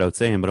this goes without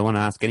saying, but I want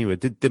to ask anyway.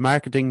 Did the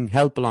marketing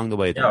help along the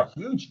way? Yeah,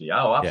 hugely.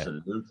 Oh,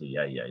 absolutely.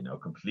 Yeah,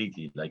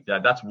 completely. Like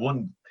that. That's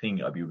one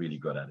thing I'd be really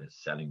good at, is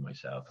selling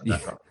myself. And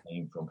that probably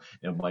came from,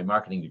 my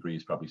marketing degree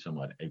is probably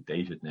somewhat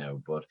outdated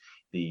now, but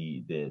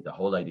the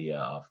whole idea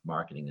of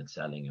marketing and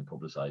selling and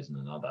publicizing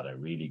and all that, I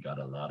really got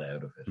a lot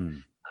out of it.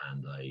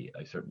 And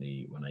I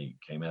certainly, when I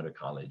came out of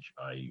college,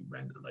 I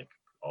rented, like,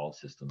 all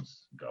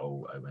systems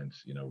go. I went,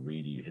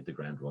 really hit the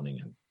ground running,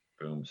 and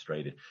boom,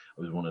 straight in.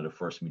 I was one of the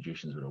first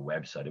magicians with a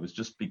website. It was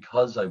just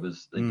because I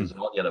was, like, there's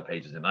all Yellow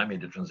Pages, and I made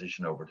the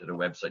transition over to the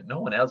website. No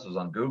one else was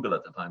on Google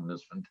at the time, and it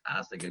was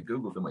fantastic. I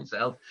Googled it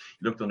myself,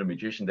 looked under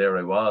magician, there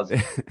I was.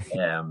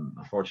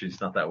 Unfortunately,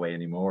 it's not that way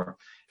anymore.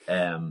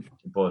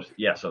 But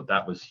yeah, so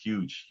that was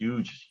hugely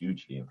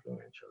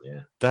influential.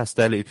 Yeah. That's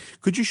Daly.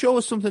 Could you show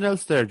us something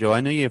else there, Joe?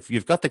 I know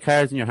you've got the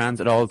cards in your hands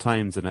at all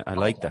times, and I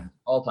like that.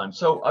 All time.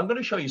 So I'm going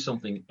to show you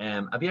something.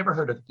 Have you ever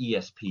heard of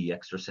ESP,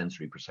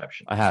 extrasensory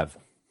perception? I have.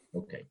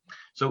 Okay,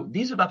 so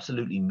these have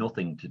absolutely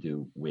nothing to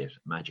do with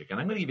magic, and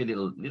I'm going to give you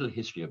a little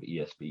history of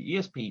ESP.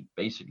 ESP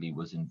basically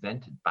was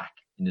invented back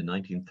in the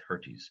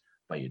 1930s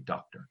by a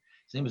doctor.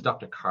 His name was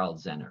Dr. Carl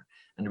Zener,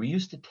 and we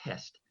used to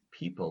test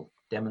people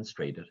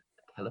demonstrated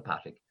a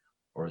telepathic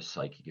or a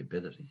psychic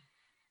ability.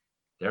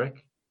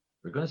 Derek,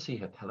 we're going to see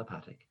how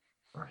telepathic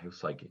or how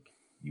psychic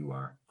you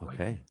are.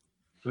 Okay. Right.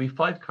 So we have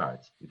 5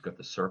 cards. We've got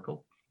the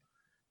circle,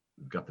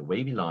 we've got the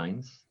wavy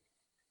lines,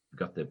 we've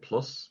got the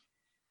plus,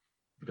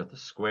 we've got the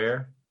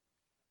square,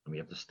 and we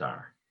have the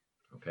star.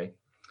 Okay.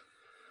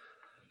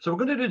 So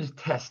we're going to do the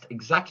test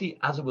exactly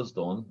as it was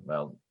done.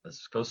 Well,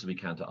 as close as we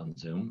can to on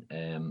Zoom,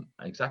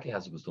 exactly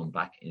as it was done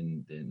back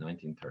in the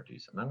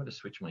 1930s. And I'm going to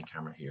switch my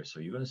camera here. So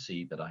you're going to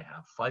see that I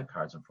have 5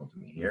 cards in front of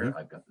me here.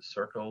 I've got the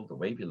circle, the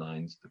wavy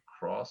lines, the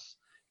cross,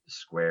 the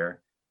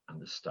square,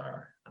 and the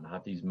star. And I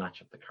have these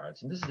match up the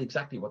cards. And this is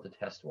exactly what the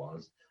test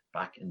was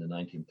back in the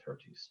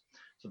 1930s.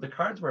 So the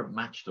cards were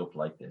matched up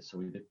like this. So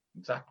we had the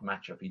exact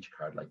match of each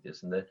card like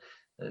this. And the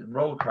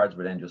row of cards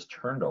were then just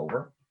turned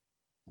over.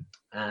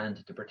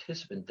 And the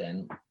participant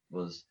then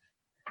was,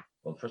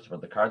 well, first of all,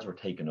 the cards were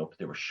taken up,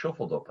 they were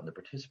shuffled up, and the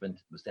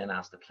participant was then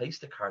asked to place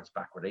the cards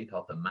back where they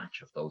thought the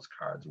match of those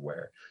cards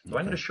were. So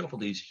I'm going to shuffle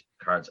these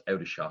cards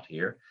out of shot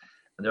here.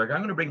 And I'm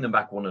going to bring them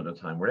back one at a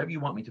time. Wherever you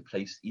want me to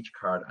place each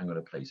card, I'm going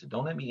to place it.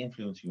 Don't let me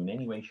influence you in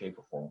any way, shape,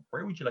 or form.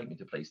 Where would you like me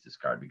to place this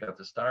card? We got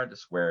the star, the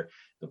square,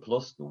 the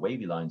plus, the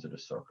wavy lines, or the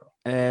circle.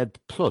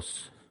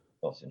 Plus.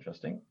 Plus,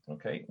 interesting.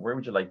 Okay. Where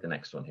would you like the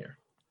next one here?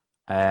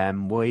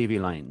 Wavy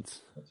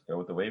lines. Let's go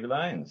with the wavy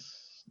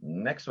lines.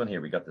 Next one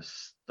here, we got the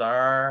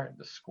star,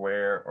 the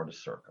square, or the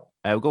circle.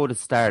 I'll go with the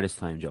star this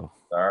time, Joe.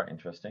 Star,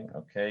 interesting.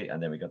 Okay.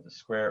 And then we got the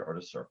square or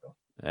the circle.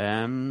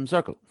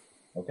 Circle.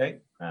 Okay,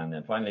 and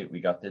then finally we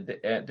got the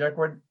Derek,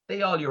 were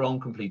they all your own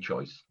complete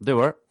choice? They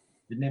were.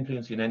 Didn't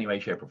influence you in any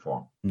way, shape, or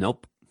form?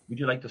 Nope. Would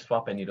you like to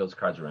swap any of those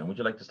cards around? Would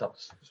you like to swap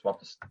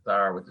the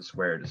star with the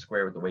square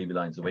with the wavy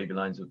lines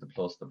with the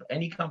plus,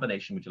 any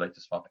combination? Would you like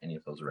to swap any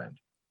of those around?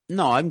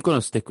 No, I'm going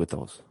to stick with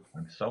those.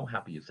 I'm so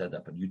happy you said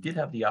that, but you did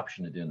have the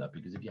option of doing that,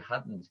 because if you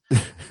hadn't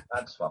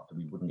swapped,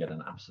 we wouldn't get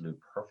an absolute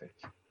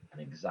perfect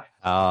and exact.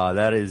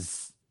 That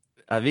is,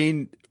 I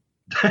mean,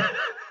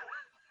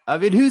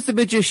 who's the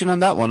magician on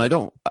that one?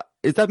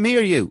 Is that me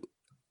or you?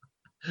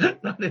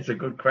 That is a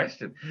good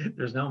question.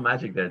 There's no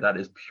magic there. That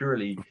is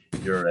purely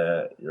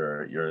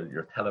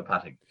your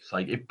telepathic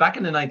psyche. If back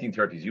in the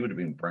 1930s, you would have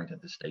been burnt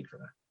at the stake for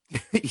that.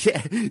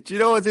 Yeah. Do you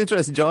know what's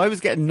interesting, Joe? I was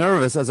getting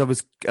nervous as I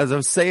was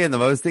saying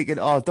them. I was thinking,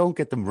 don't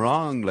get them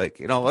wrong. Like,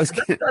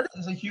 that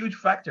is a huge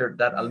factor,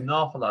 that an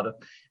awful lot of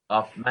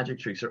magic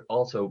tricks are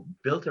also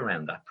built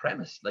around that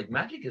premise. Like,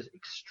 magic is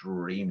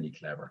extremely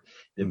clever.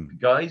 The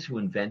guys who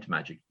invent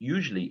magic,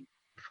 usually,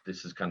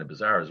 this is kind of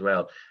bizarre as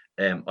well,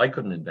 I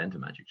couldn't invent a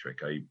magic trick.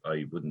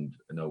 I wouldn't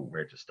know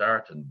where to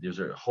start. And there's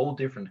a whole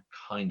different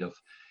kind of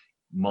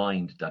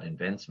mind that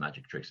invents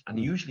magic tricks. And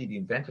usually the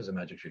inventors of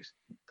magic tricks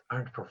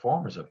aren't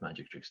performers of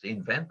magic tricks. They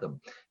invent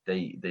them.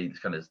 They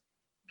kind of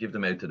give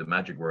them out to the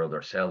magic world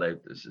or sell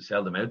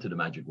them out to the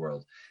magic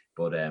world.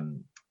 But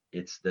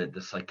it's the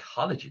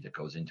psychology that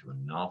goes into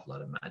an awful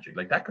lot of magic.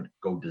 Like that could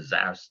go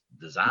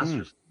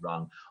disastrously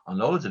wrong on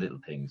loads of little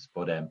things.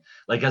 But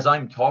like as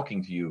I'm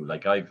talking to you,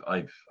 like I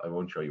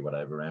won't show you what I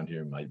have around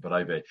here, but I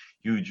have a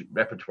huge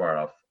repertoire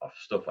of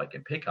stuff I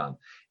can pick on.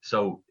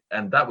 So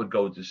and that would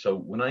go to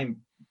when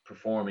I'm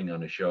performing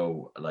on a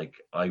show, like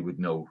I would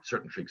know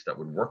certain tricks that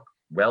would work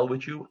well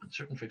with you and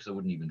certain tricks I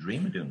wouldn't even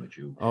dream of doing with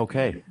you.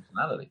 Okay.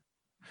 Personality.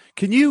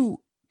 Can you?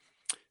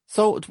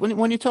 So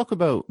when you talk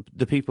about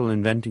the people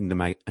inventing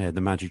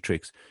the magic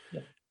tricks,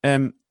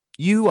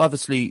 you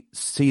obviously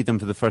see them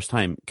for the first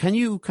time. Can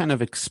you kind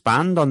of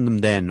expand on them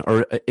then,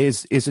 or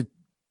is it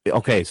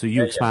okay? So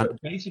you expand.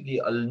 Yeah, basically,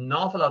 an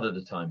awful lot of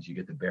the times you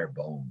get the bare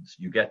bones.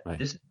 You get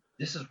this.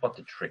 This is what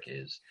the trick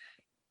is.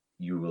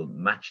 You will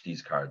match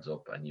these cards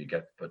up, and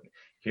but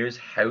here's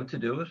how to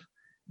do it.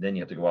 Then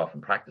you have to go off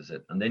and practice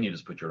it, and then you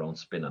just put your own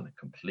spin on it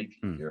completely.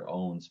 Your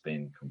own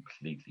spin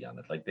completely on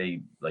it. Like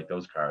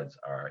those cards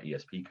are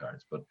ESP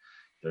cards, but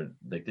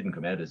they didn't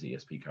come out as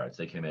ESP cards.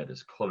 They came out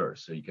as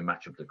colors, so you can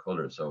match up the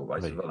colors. So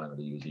I said, well, I'm going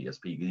to use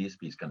ESP. The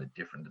ESP is kind of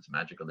different. It's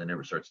magical. They never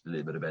researched a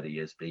little bit about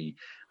ESP,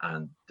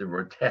 and there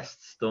were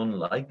tests done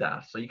like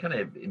that. So you kind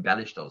of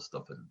embellish those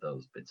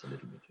bits a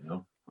little bit, you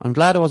know. I'm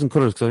glad it wasn't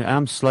colours because I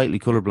am slightly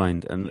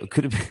colorblind, and it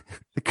could have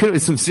been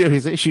some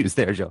serious issues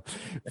there, Joe.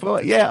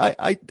 But yeah,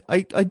 I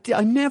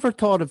never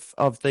thought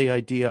of the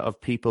idea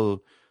of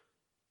people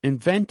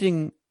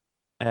inventing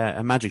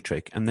a magic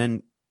trick and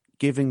then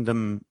giving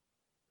them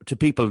to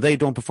people. They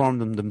don't perform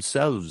them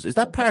themselves. Is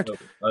that part?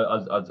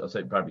 I'll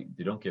say probably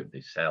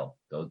they sell.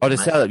 They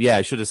sell it. Yeah,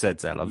 I should have said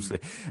sell,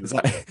 obviously.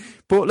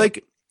 But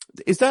like,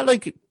 is that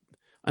like?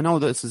 I know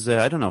this is.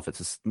 I don't know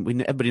if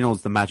everybody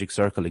knows the magic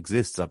circle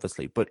exists,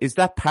 obviously, but is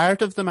that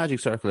part of the magic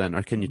circle then,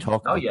 or can you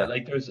talk? Oh yeah,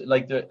 like there's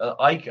like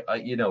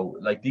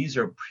like these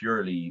are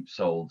purely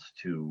sold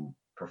to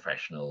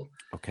professional.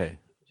 Okay.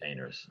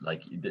 Entertainers.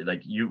 Like the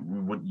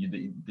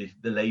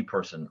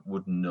layperson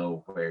wouldn't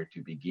know where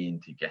to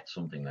begin to get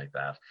something like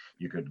that.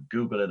 You could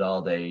Google it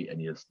all day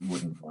and you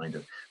wouldn't find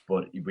it.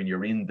 But when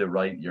you're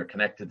you're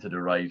connected to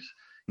the right.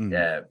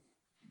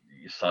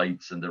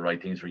 Sites and the right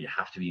things where you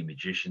have to be a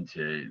magician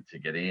to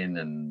get in,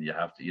 and you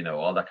have to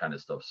all that kind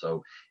of stuff.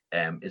 So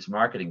it's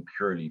marketing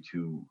purely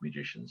to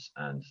magicians,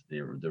 and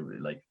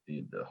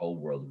the whole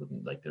world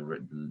wouldn't, like the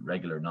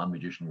regular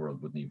non-magician world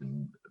wouldn't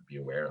even be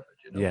aware of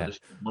it. There's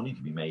money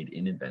to be made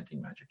in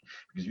inventing magic,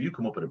 because if you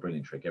come up with a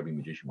brilliant trick, every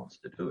magician wants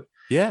to do it.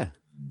 And,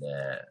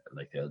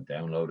 like they'll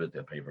download it,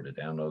 they'll pay for the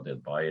download, they'll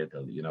buy it,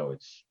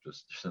 it's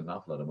just there's an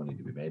awful lot of money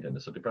to be made,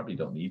 and so they probably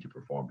don't need to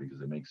perform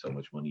because they make so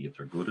much money if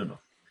they're good enough.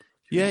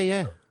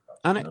 Yeah.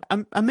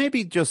 And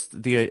maybe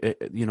just the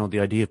the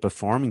idea of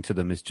performing to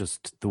them is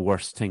just the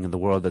worst thing in the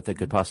world that they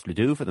could possibly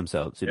do for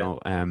themselves.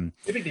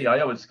 Typically, I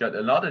always got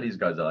a lot of these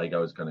guys that I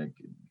always kind of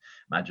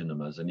imagine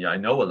them as, and I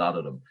know a lot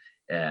of them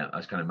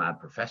as kind of mad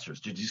professors.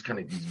 Just kind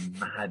of these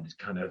mad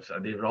kind of.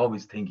 They're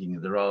always thinking.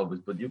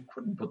 But you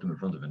couldn't put them in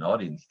front of an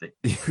audience.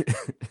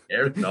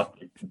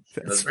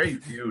 There's very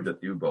few that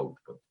do both.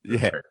 But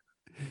yeah,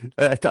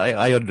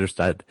 I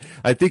understand.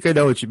 I think I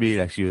know what you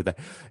mean actually with that.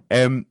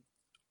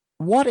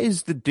 What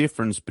is the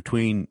difference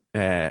between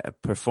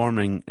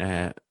performing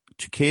to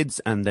kids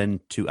and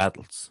then to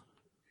adults?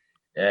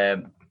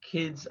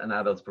 Kids and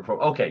adults perform.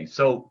 Okay,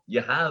 so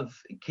you have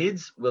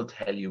kids will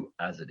tell you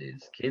as it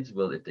is. Kids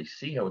will, if they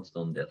see how it's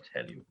done, they'll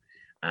tell you.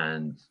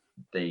 And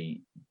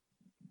a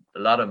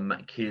lot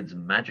of kids'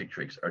 magic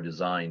tricks are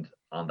designed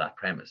on that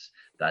premise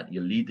that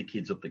you lead the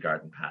kids up the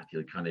garden path.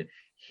 You'll kind of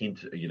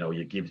hint,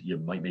 you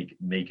might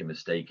make a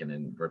mistake in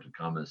inverted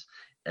commas,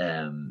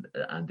 and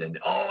then,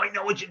 I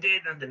know what you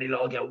did, and then they'll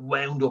all get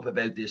wound up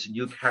about this, and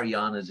you'll carry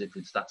on as if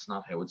that's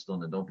not how it's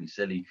done, and don't be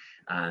silly.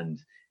 And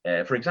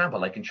for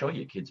example, I can show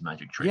you a kid's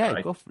magic trick. Yeah,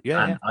 right? go for it.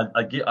 Yeah,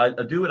 I'll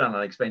do it, and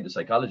I'll explain the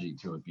psychology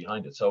to it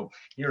behind it. So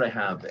here I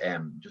have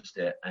just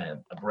a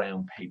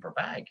brown paper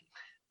bag,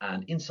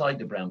 and inside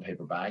the brown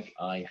paper bag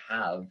I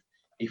have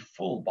a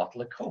full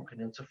bottle of Coke,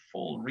 and it's a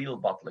full real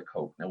bottle of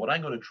Coke. Now, what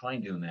I'm going to try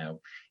and do now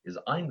is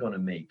I'm going to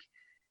make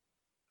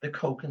the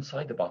Coke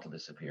inside the bottle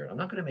disappear. I'm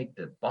not going to make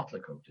the bottle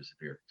of Coke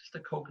disappear, just the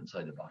Coke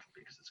inside the bottle,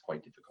 because it's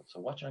quite difficult.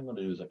 So what I'm going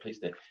to do is I place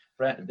the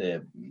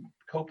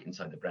Coke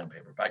inside the brown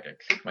paper bag. I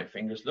click my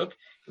fingers. Look,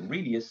 it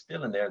really is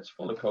still in there. It's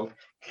full of Coke.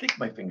 Click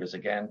my fingers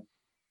again.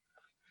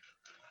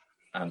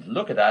 And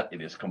look at that.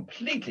 It is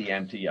completely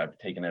empty. I've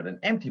taken out an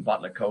empty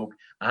bottle of Coke.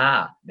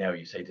 Now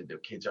you say to the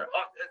kids,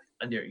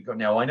 and there you go.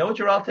 Now, I know what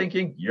you're all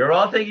thinking. You're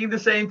all thinking the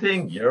same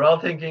thing. You're all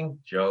thinking,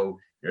 Joe,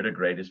 You're the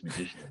greatest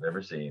magician I've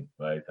ever seen.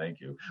 Right,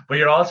 thank you. But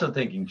you're also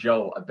thinking,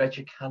 Joe, I bet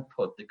you can't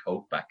put the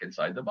Coke back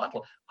inside the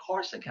bottle. Of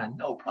course I can.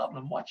 No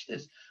problem. Watch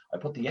this. I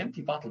put the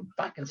empty bottle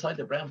back inside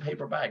the brown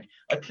paper bag.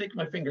 I click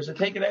my fingers, I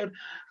take it out,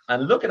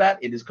 and look at that.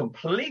 It is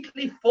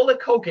completely full of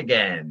Coke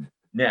again.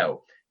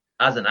 Now,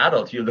 as an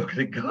adult, you look at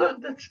it,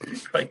 good,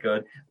 that's quite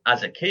good.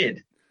 As a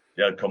kid,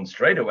 they'll come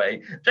straight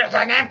away. There's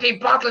an empty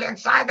bottle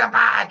inside the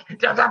bag.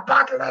 There's a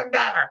bottle in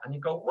there. And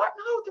you go, what?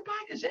 No, the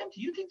bag is empty.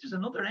 You think there's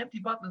another empty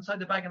bottle inside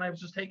the bag and I was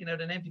just taking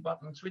out an empty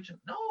bottle and switching?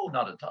 No,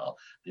 not at all.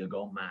 They'll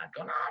go mad.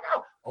 Go,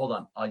 no. Hold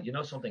on. You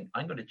know something?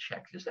 I'm going to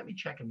check. Just let me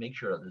check and make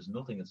sure that there's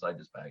nothing inside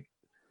this bag.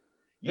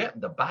 Yeah,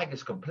 the bag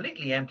is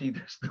completely empty.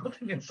 There's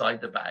nothing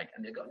inside the bag.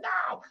 And they go,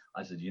 no.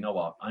 I said, you know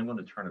what? I'm going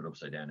to turn it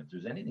upside down. If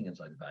there's anything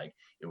inside the bag,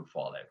 it would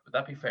fall out. Would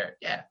that be fair?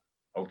 Yeah.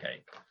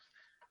 Okay.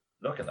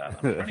 Look at that.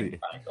 I'm turning the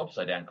bag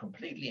upside down,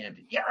 completely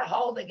empty. You're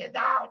holding it.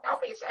 No,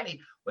 don't be silly.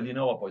 Well, you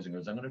know what, boys and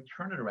girls? I'm going to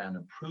turn it around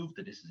and prove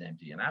that this is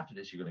empty. And after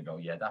this, you're going to go,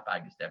 yeah, that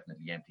bag is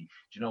definitely empty.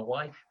 Do you know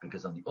why?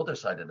 Because on the other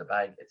side of the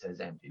bag, it says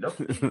empty. Look,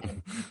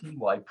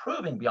 why?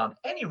 Proving beyond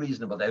any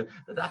reasonable doubt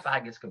that that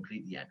bag is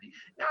completely empty.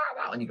 No.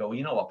 And you go, well,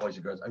 you know what, boys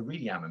and girls? I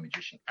really am a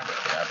magician.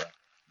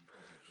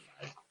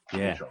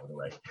 Yeah. Throw it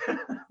away.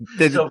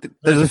 There's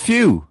a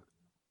few.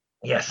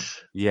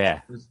 Yes.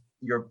 Yeah.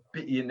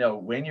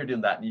 When you're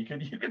doing that, and you can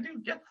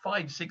get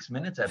 5-6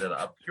 minutes out of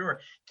that, pure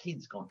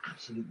kids going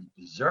absolutely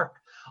berserk.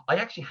 I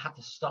actually had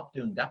to stop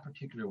doing that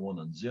particular one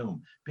on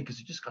Zoom because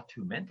it just got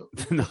too mental.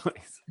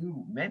 Nice.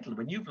 Too mental.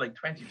 When you've like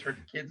 20,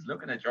 30 kids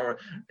looking at you, or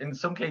in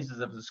some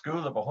cases, if it's a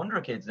school of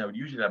 100 kids now,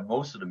 you usually have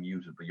most of them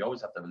muted, but you always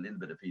have to have a little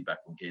bit of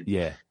feedback from kids.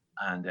 Yeah.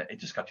 And it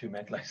just got too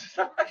mental. I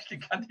said, I actually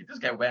can't. You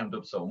just get wound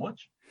up so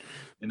much,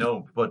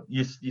 But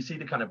you see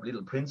the kind of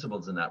little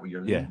principles in that where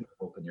you're leaving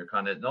up and you're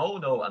kind of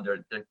no, and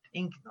they're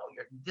thinking, no,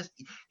 you're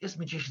this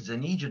magician's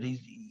an idiot.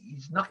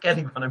 He's not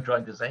getting what I'm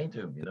trying to say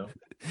to him,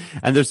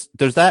 And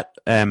there's that.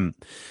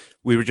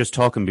 We were just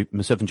talking.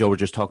 Myself and Joe were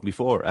just talking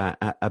before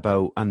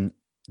about and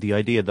the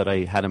idea that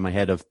I had in my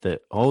head of the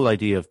whole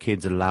idea of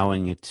kids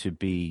allowing it to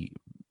be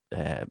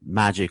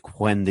magic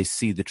when they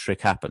see the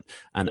trick happen,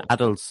 and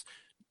adults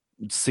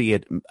see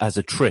it as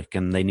a trick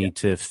and they need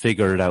to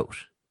figure it out.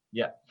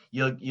 Yeah,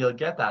 you'll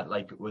get that.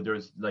 Like where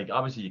there's like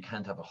obviously you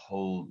can't have a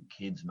whole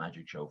kids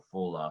magic show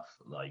full of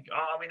like,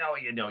 oh, we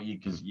know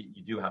because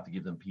you do have to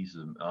give them pieces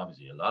of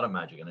obviously a lot of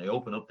magic. And I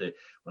open up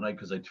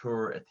because I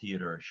tour a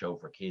theater show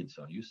for kids,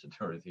 so I used to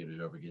tour a theater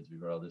show for kids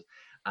before all this,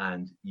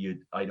 and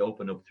I'd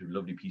open up to a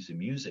lovely piece of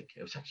music.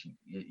 It was actually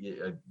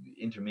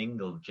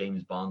intermingled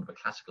James Bond with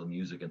classical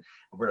music, and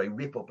where I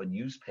rip up a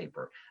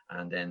newspaper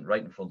and then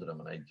right in front of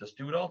them, and I just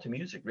do it all to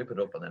music, rip it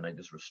up, and then I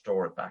just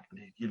restore it back. And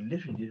you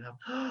literally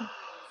have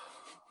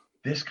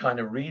this kind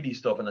of really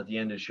stuff. And at the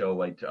end of the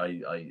show, I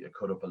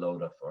cut up a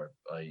load of, or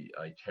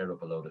I tear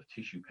up a load of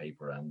tissue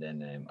paper, and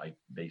then I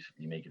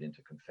basically make it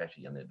into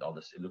confetti, and it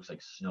looks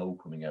like snow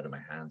coming out of my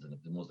hands, and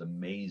the most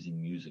amazing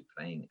music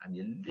playing, and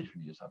you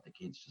literally just have the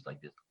kids just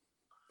like this,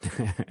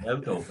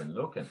 mouth open,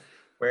 looking.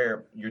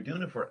 Where you're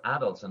doing it for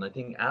adults, and I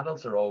think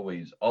adults are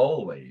always,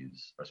 or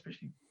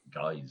especially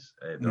guys,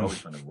 they're always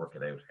trying to work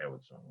it out how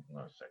it's.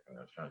 Not a second,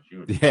 I was trying to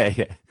shoot. Yeah.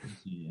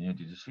 Did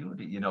you see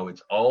what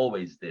it's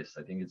always this.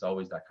 I think it's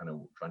always that kind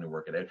of trying to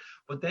work it out.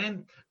 But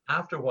then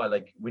after a while,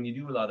 like when you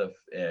do a lot of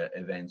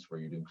events where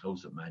you're doing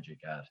close-up magic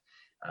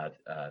at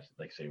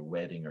like say a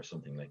wedding or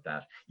something like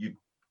that, you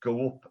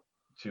go up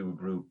to a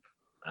group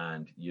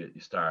and you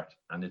start,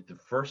 and it's the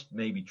first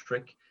maybe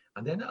trick,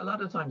 and then a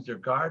lot of times their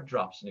guard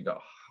drops and you go,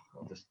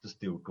 just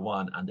do it, go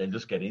on, and they'll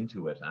just get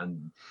into it.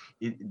 And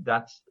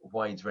that's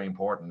why it's very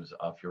important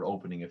of your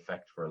opening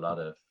effect for a lot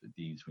of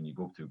these. When you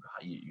go up to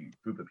a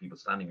group of people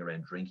standing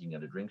around drinking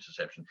at a drinks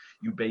reception,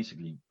 you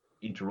basically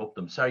interrupt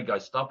them. Sorry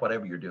guys, stop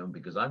whatever you're doing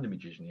because I'm the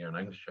magician here and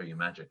I'm going to show you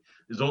magic,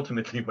 is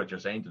ultimately what you're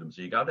saying to them.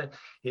 So you got to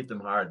hit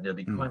them hard, and they'll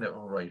be kind of,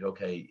 all right,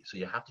 okay. So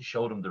you have to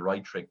show them the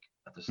right trick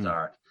at the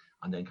start,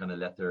 and then kind of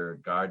let their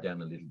guard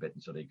down a little bit,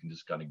 and so they can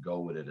just kind of go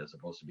with it, as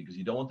opposed to, because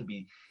you don't want to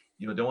be,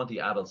 don't want the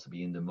adults to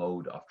be in the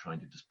mode of trying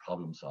to just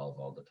problem solve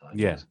all the time.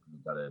 Yeah.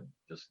 You've got to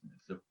just,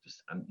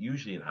 and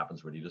usually it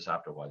happens where you just,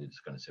 after a while, you're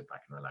just going to sit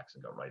back and relax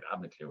and go, right, I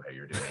haven't a clue how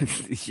you're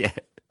doing. Yeah,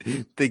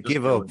 they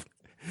give up.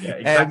 Yeah,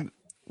 exactly.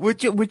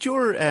 With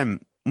your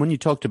when you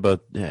talked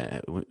about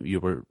you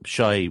were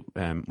shy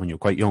when you were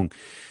quite young,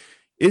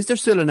 is there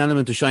still an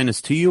element of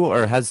shyness to you,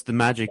 or has the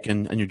magic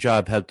and your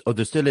job helped? Oh,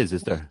 there still is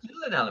there?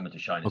 Still an element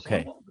of shyness.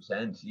 Okay.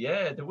 100%.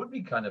 Yeah, there would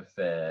be kind of.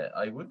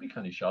 I would be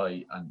kind of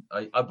shy, and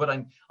but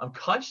I'm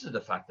conscious of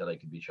the fact that I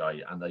can be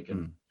shy, and I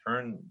can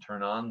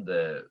turn on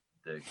the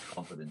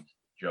confident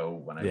Joe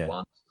when I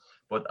want.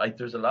 But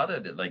there's a lot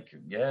of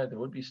there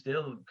would be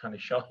still kind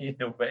of shy in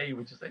a way,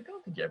 which is, I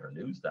don't think you ever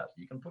lose that.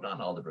 You can put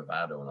on all the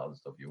bravado and all the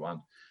stuff you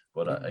want,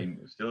 but I'm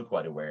still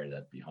quite aware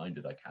that behind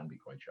it I can be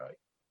quite shy.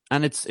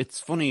 And it's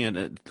funny,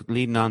 and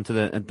leading on to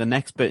the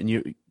next bit.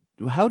 And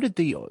how did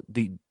the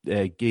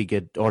gig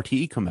at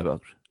RTE come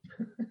about?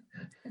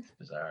 It's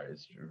bizarre.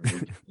 It's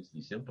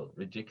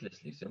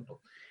ridiculously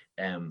simple.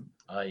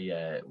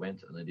 I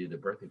went and I did a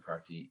birthday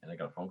party, and I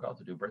got a phone call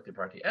to do a birthday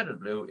party out of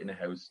the blue in a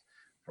house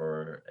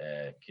for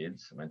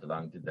kids. I went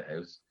along, did the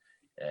house.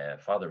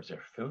 Father was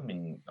there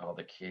filming all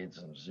the kids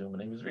and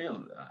zooming. He was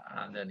real,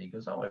 and then he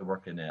goes, "Oh, I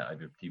work in I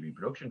have a TV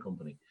production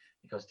company."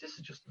 He goes, "This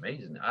is just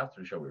amazing."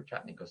 After the show, we were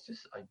chatting. He goes,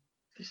 "This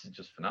is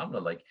just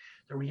phenomenal. Like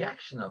the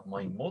reaction of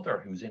my mother,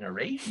 who's in her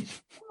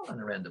 80s,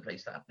 falling around the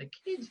place, that the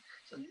kids.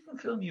 So I didn't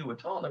film you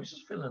at all. I was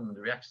just filming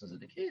the reactions of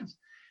the kids."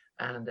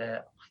 And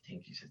I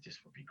think he said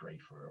this would be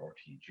great for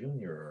RT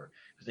Junior,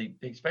 because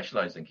they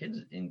specialize in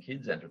kids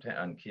entertain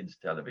and kids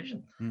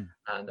television. Mm.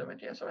 And I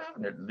went, yeah. So I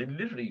haven't.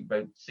 Literally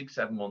about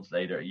 6-7 months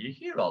later, you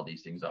hear all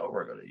these things. Oh,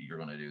 you're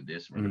gonna do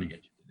this. We're gonna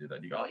get you to do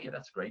that. You go, oh yeah,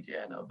 that's great.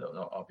 Yeah, no,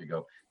 off you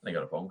go. And I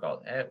got a phone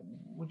call.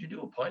 Would you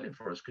do a pilot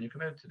for us? Can you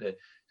come out to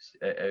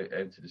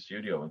the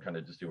studio and kind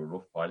of just do a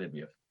rough pilot? We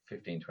have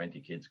 15,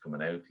 20 kids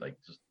coming out.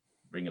 Like, just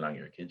bring along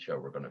your kids show.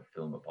 We're gonna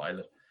film a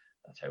pilot.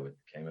 That's how it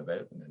came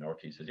about. And then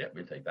RT says, yeah,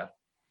 we'll take that.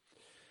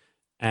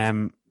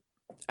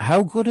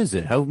 How good is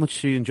it? How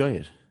much do you enjoy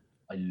it?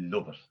 I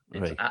love it.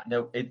 Right.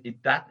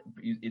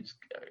 It's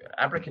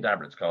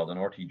Abracadabra. It's called an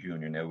RT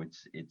Junior now.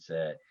 It's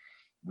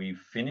we've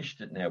finished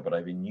it now, but I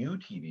have a new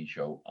TV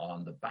show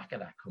on the back of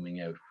that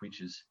coming out,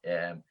 which is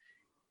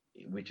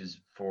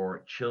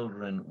for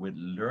children with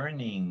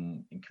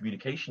learning and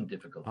communication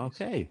difficulties.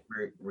 Okay.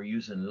 We're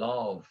using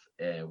LOV,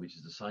 which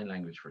is the sign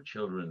language for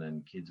children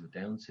and kids with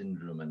Down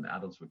syndrome and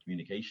adults with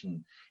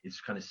communication. It's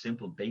kind of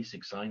simple,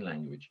 basic sign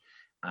language.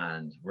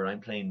 And where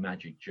I'm playing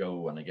Magic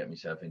Joe, and I get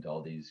myself into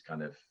all these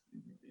kind of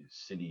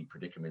silly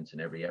predicaments in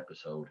every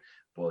episode,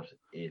 but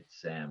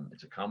it's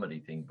a comedy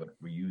thing, but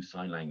we use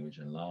sign language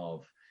and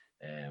LOV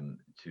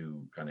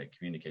to kind of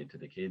communicate to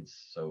the kids.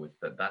 So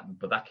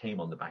that came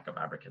on the back of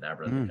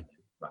Abracadabra, and the kind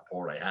of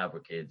rapport I have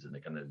with kids, and the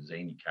kind of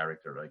zany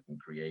character I can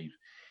create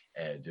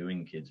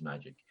doing kids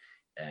magic.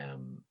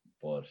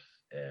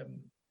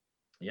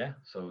 Yeah.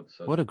 So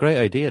what a great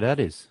idea that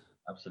is.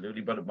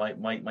 Absolutely. But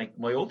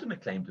my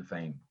ultimate claim to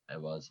fame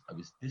was I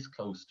was this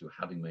close to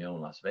having my own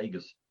Las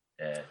Vegas.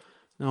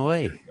 No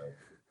way.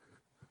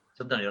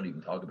 Something I don't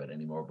even talk about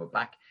anymore. But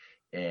back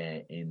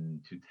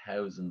in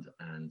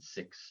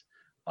 2006,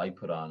 I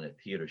put on a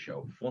theatre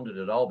show, funded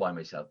it all by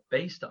myself,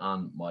 based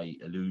on my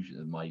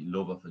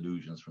love of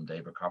illusions from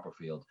David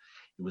Copperfield.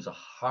 It was a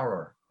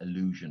horror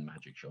illusion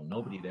magic show.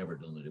 Nobody had ever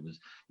done it.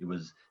 It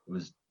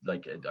was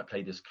like I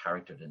played this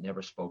character that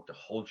never spoke. The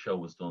whole show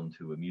was done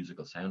to a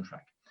musical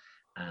soundtrack,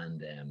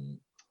 and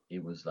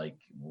it was like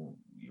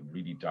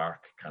really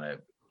dark, kind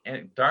of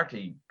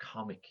darkly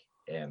comic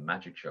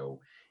magic show.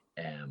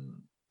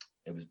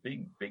 It was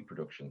big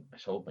production. I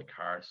sold my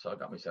car, so I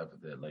got myself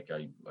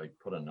I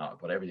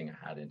put everything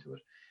I had into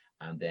it,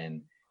 and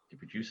then the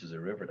producers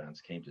of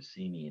Riverdance came to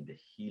see me in the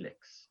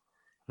Helix.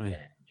 Right.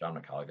 John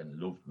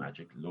McColgan loved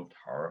magic, loved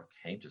horror,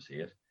 came to see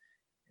it.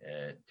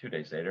 2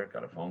 days later,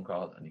 got a phone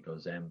call, and he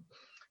goes,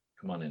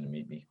 "Come on in and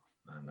meet me."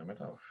 And I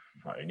went, "Oh,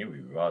 I knew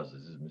who he was.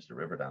 This is Mr.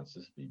 Riverdance.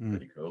 This would be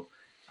pretty cool."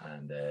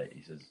 And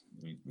he says,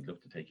 "We'd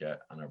love to take you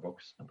on our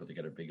books and put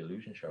together a big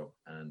illusion show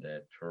and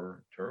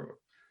tour."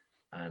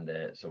 And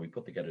so we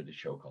put together this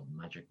show called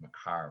Magic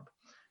Macabre.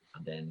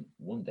 And then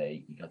one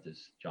day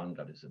John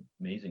got this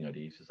amazing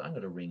idea. He says, "I'm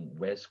going to ring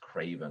Wes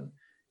Craven,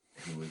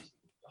 who was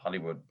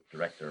Hollywood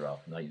director of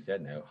He's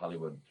dead now,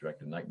 Hollywood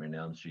director of Nightmare on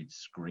Elm Street,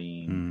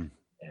 Scream,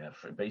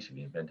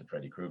 basically invented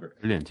Freddy Krueger."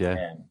 Brilliant,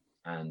 yeah.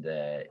 And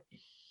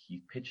he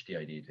pitched the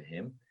idea to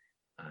him.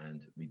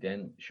 And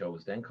show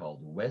was then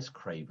called Wes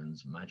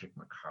Craven's Magic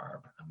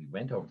Macabre. And we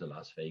went over to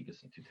Las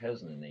Vegas in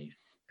 2008,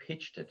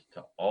 pitched it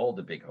to all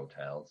the big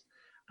hotels.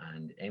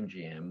 And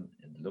MGM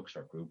and the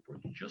Luxor Group were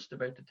just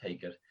about to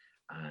take it,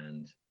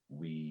 and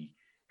we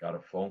got a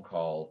phone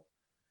call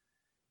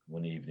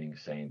one evening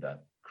saying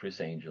that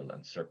Chris Angel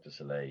and Cirque du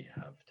Soleil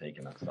have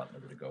taken that slot, and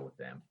we're going to go with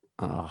them.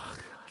 Oh,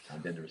 God.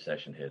 And then the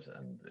recession hit,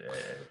 and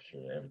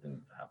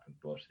everything happened.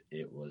 But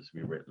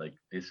we were like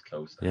this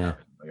close to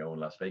having my own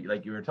Las Vegas.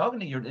 Like you were talking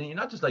to you're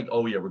not just like,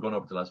 "Oh yeah, we're going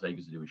up to Las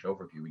Vegas to do a show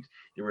for a few weeks."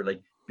 They were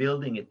like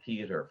building a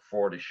theater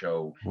for the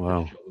show.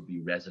 Wow. The show would be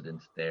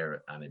resident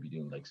there, and it'd be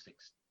doing like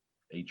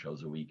 6-8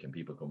 shows a week, and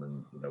people come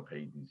and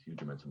pay these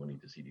huge amounts of money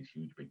to see these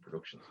huge big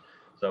productions.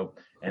 So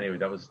anyway,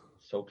 that was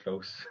so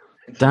close.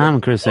 Damn,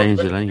 Chris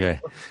Angel.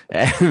 Anyway,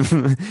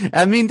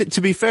 I mean,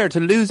 to be fair, to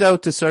lose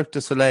out to Cirque du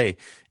Soleil,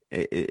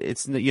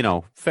 it's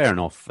fair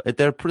enough.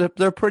 They're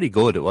pretty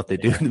good at what they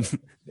do.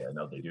 Yeah,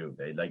 no, they do.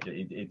 They like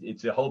it.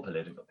 It's a whole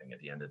political thing at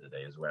the end of the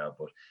day as well.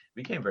 But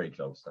we came very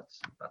close.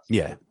 That's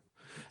yeah.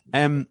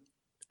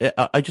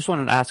 I just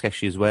wanted to ask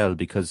actually as well,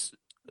 because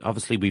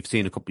obviously we've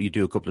seen you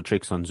do a couple of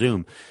tricks on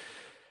Zoom.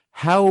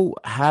 How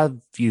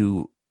have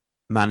you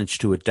managed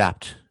to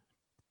adapt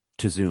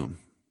to Zoom?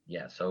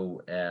 Yeah,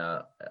 so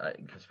I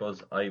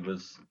suppose I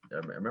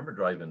remember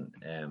driving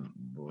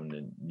when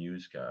the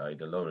news guy, I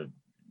loaded,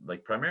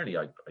 like primarily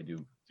I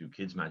do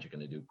kids magic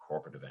and I do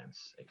corporate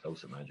events,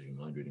 close-up magic and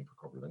mind reading for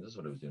corporate events. That's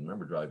what I was doing. I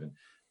remember driving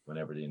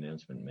whenever the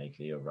announcement made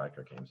Leo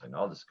Varadkar came saying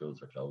all the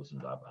schools are closed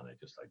and blah, blah, and I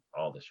just like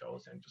all the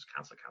shows and just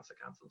cancel.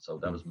 So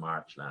that was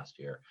March last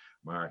year.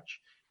 March,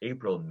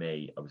 April,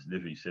 May, I was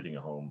literally sitting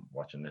at home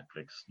watching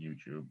Netflix,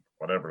 YouTube,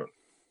 whatever,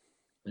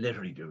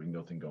 literally doing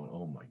nothing, going,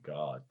 oh my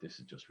God, this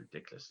is just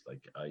ridiculous.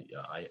 Like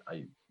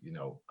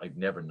I've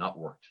never not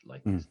worked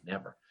like this,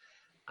 never.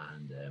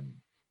 And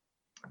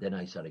then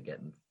I started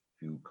getting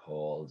few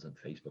calls and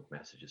Facebook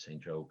messages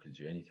saying, Joe, could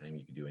you anytime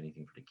you could do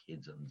anything for the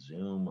kids on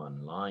Zoom,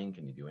 online,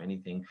 can you do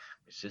anything?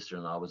 My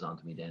sister-in-law was on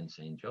to me then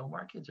saying, Joe,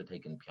 our kids are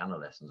taking piano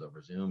lessons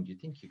over Zoom. Do you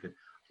think you could?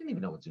 I didn't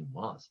even know what Zoom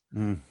was.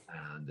 And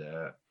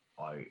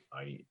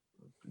I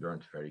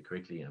learned very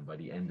quickly. And by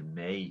the end of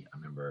May, I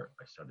remember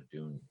I started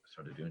doing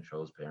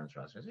shows, parents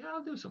were asking, I said, yeah,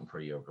 I'll do something for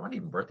you. Not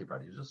even birthday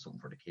parties, just something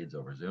for the kids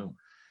over Zoom.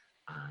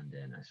 And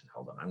then I said,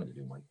 hold on, I'm going to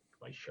do my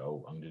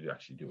show. I'm going to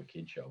actually do a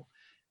kid show.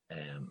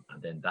 And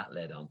then that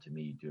led on to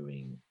me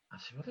doing, I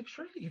said, well, like,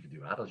 surely you could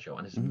do adult show.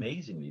 And it's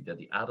amazingly that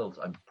the adults,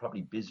 I'm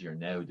probably busier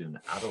now doing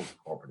adult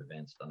corporate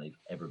events than I've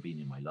ever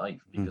been in my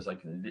life, because I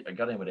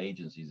got in with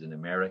agencies in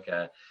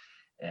America,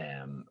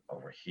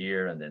 over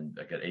here, and then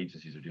I got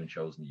agencies who are doing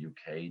shows in the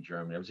UK,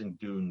 Germany. I was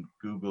doing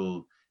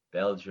Google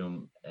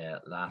Belgium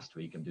last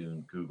week. I'm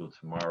doing Google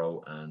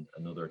tomorrow and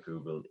another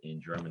Google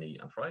in Germany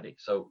on Friday.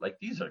 So like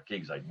these are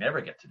gigs I'd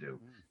never get to do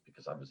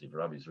because obviously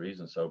for obvious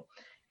reasons. So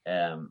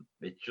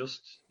it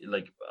just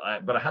like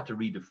but I had to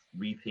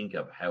rethink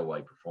of how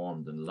I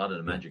performed, and a lot of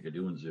the magic I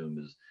do in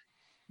Zoom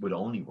would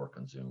only work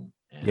on Zoom.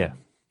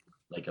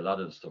 Like a lot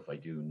of the stuff I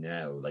do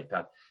now, like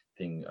that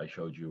thing I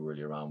showed you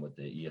earlier on with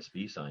the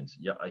ESP signs.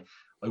 Yeah,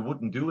 I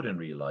wouldn't do it in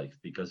real life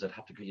because you'd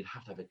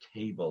have to have a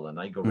table, and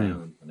I go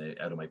around and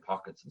out of my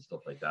pockets and stuff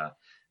like that.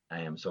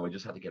 So I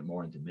just had to get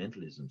more into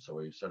mentalism.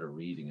 So I started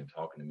reading and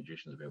talking to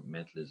magicians about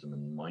mentalism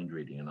and mind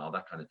reading and all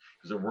that kind of,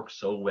 because it works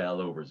so well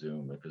over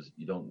Zoom, because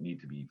you don't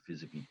need to be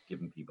physically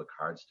giving people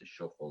cards to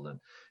shuffle and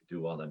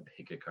do all that,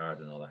 pick a card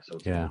and all that. So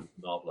it's an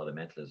awful lot of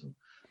mentalism.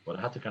 But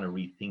I had to kind of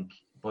rethink.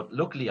 But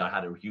luckily, I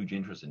had a huge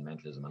interest in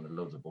mentalism and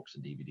loads of books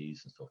and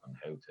DVDs and stuff on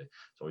how to.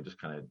 So I just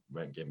kind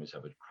of gave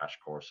myself a crash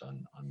course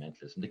on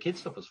mentalism. The kids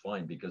stuff was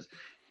fine because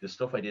the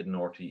stuff I did in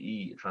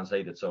RTE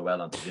translated so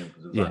well onto Zoom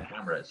because it was on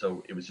camera.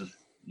 So it was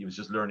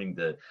just learning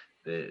the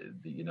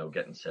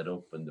getting set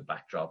up and the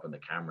backdrop and the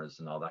cameras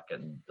and all that,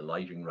 getting the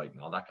lighting right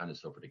and all that kind of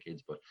stuff for the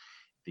kids. But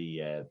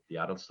the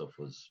adult stuff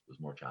was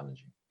more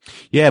challenging.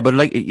 Yeah, but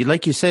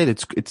like you said,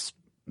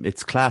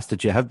 it's class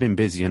that you have been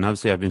busy, and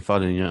obviously I've been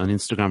following you on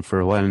Instagram for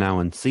a while now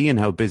and seeing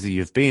how busy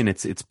you've been.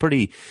 It's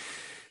pretty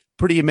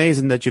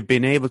amazing that you've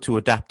been able to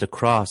adapt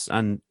across,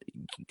 and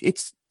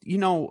it's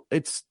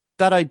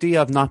that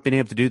idea of not being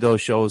able to do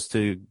those shows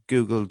to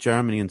Google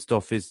Germany and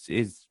stuff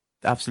is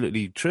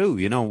absolutely true.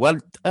 Well,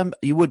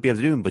 you would be able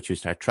to do them, but you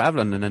start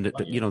traveling, and then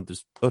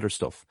there's other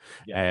stuff.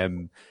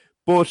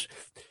 But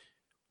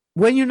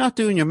when you're not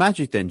doing your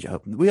magic, then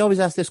Joe, we always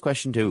ask this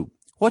question too: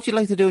 what do you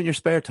like to do in your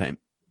spare time?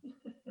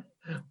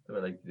 What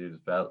I like to do as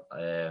well,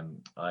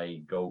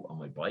 I go on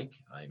my bike.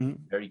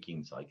 I'm a very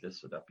keen cyclist,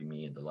 so that'd be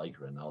me in the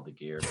Lycra and all the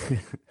gear,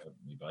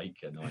 my bike,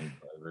 annoying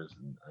drivers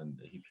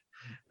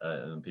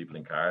and people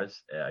in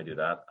cars. I do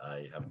that.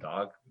 I have a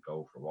dog. We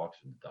go for walks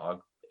with the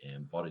dog.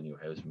 Bought a new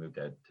house, moved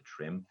out to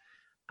Trim,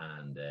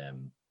 and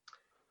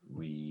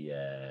we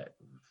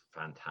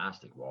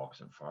fantastic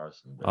walks in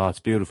forest. Oh, it's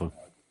beautiful.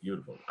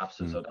 Beautiful,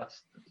 absolutely. So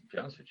that's, to be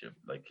honest with you,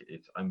 like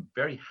I'm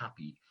very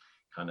happy.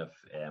 Kind of,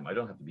 I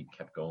don't have to be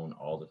kept going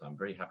all the time. I'm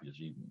very happy just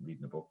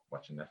reading a book,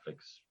 watching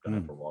Netflix, going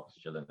out for walks,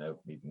 chilling out,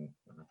 meeting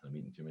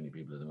too many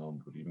people at the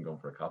moment, but even going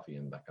for a coffee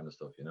and that kind of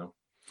stuff,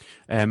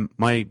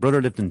 My brother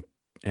lived in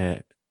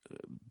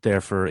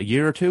there for a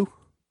year or two,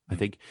 I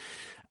think,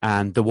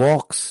 and the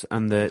walks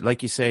and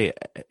like you say,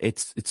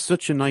 it's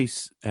such a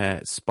nice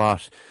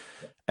spot.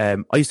 I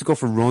used to go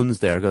for runs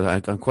there because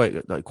I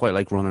quite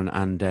like running,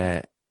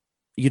 and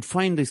you'd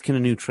find these kind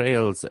of new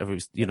trails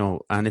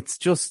and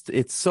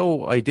it's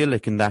so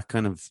idyllic in that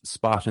kind of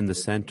spot in the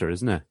center,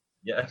 isn't it?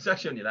 Yeah, it was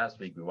actually only last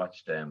week we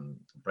watched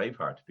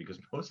Braveheart, because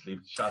mostly it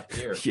was shot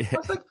here. I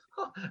was like,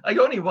 I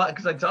only watched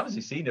because I'd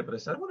obviously seen it, but I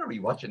said, I want to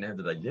rewatch it now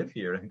that I live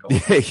here and go,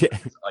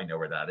 I know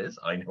where that is.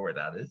 I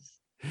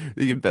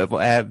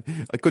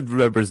couldn't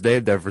remember his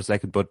name there for a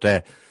second,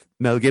 but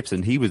Mel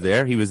Gibson, he was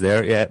there.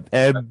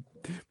 Yeah.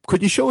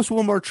 Could you show us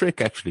one more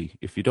trick, actually,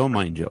 if you don't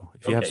mind, Joe?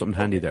 If you have something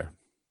handy there.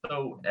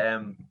 So,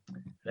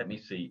 let me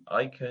see.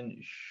 I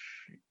can.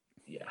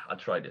 I'll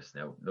try this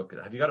now. Look,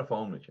 have you got a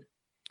phone with you?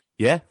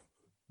 Yeah.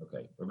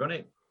 Okay, we're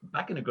gonna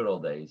back in the good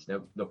old days.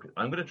 Now, look,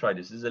 I'm gonna try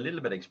this. This is a little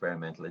bit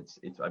experimental. It's.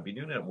 I've been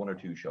doing it at one or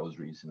two shows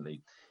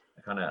recently.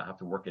 I kind of have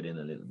to work it in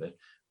a little bit.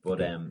 But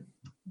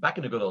back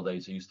in the good old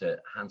days, I used to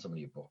hand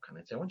somebody a book, and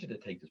I'd say, I want you to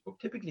take this book.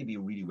 Typically, be a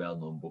really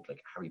well-known book, like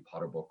a Harry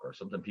Potter book or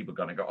something. People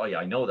gonna go, oh yeah,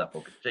 I know that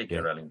book. It's J.K.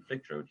 Rowling.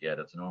 Flick through it. Yeah,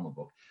 that's a normal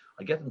book.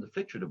 I get them to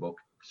flick through the book,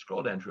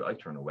 scroll down through. I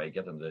turn away,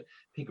 get them to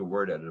pick a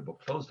word out of the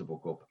book, close the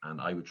book up, and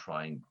I would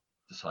try and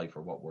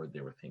decipher what word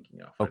they were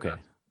thinking of. Okay.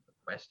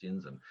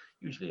 Questions, and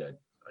usually I'd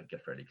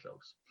get fairly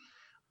close.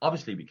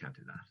 Obviously, we can't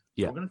do that.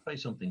 So we're going to try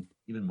something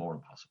even more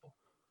impossible,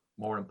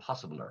 more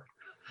impossibler.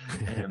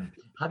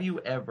 Have you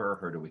ever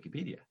heard of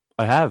Wikipedia?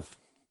 I have.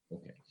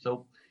 Okay,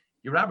 so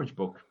your average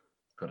book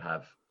could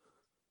have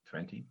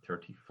 20,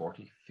 30,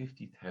 40,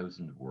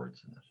 50,000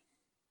 words in it.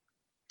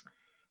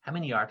 How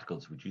many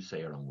articles would you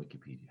say are on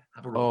Wikipedia?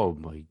 Have a rough Oh,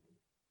 guess. my.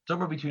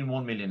 Somewhere between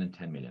 1 million and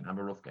 10 million. Have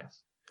a rough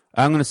guess.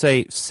 I'm going to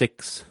say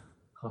 6.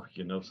 Oh,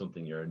 you know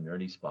something, you're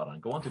nearly spot on.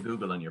 Go on to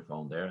Google on your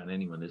phone there, and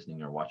anyone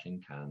listening or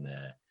watching can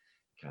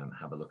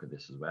have a look at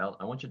this as well.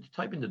 I want you to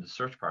type into the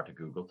search part of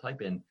Google,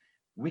 type in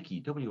wiki,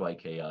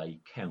 W-I-K-I,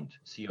 count,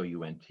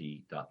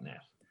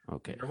 C-O-U-N-T.net.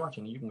 Okay. If you're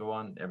watching, you can go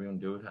on, everyone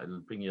do it. I'll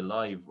bring you a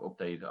live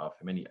update of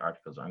how many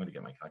articles. I'm going to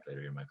get my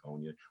calculator here on my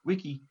phone.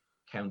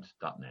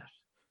 Wikicount.net.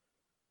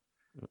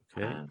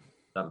 Okay. And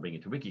that'll bring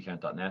you to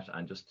wikicount.net,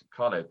 and just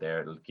call out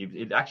there.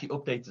 It actually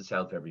updates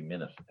itself every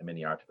minute how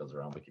many articles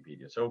are on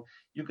Wikipedia. So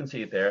you can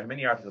see it there. How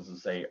many articles will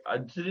say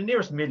to the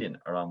nearest million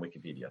are on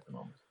Wikipedia at the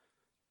moment?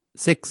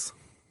 6.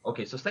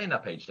 Okay, so stay on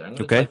that page there. I'm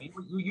Okay. Type,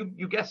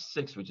 you guessed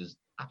 6, which is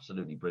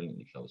absolutely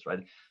brilliantly close,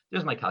 right?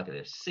 There's my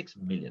calculator, 6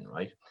 million,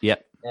 right?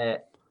 Yep.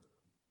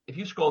 If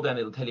you scroll down,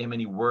 it'll tell you how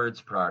many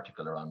words per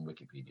article are on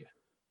Wikipedia.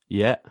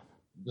 Yeah.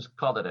 Just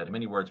call that out. How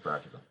many words per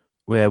article?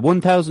 Well,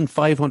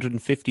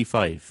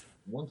 1,555.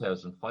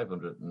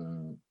 1,500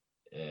 and...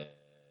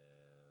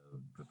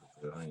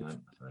 hang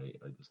on. Sorry,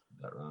 I just did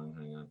that wrong.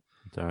 Hang on.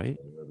 Sorry.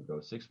 There we go.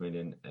 6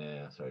 million.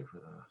 Sorry.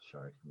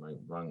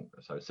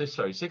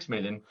 6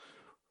 million.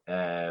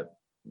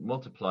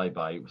 Multiply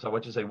by... So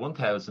what you say?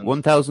 1,000...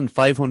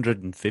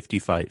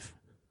 1,555.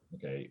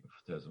 Okay.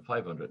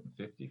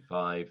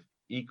 1,555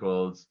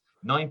 equals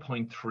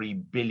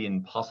 9.3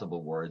 billion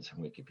possible words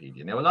from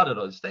Wikipedia. Now, a lot of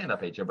those stay on that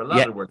page here, but a lot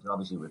of the words are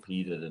obviously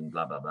repeated and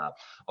blah, blah, blah.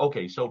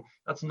 Okay, so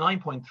that's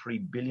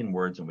 9.3 billion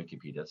words in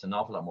Wikipedia. That's an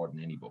awful lot more than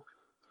any book.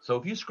 So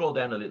if you scroll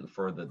down a little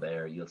further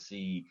there, you'll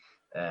see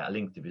a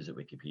link to visit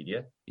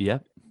Wikipedia. Yeah.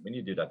 When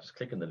you do that, just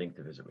click on the link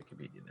to visit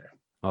Wikipedia there.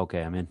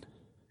 Okay, I'm in.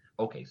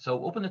 Okay,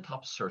 so up in the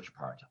top search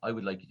part, I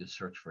would like you to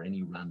search for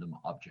any random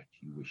object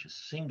you wish, a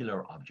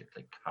singular object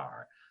like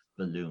car,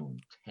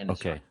 balloon,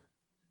 tennis racket.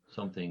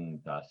 Something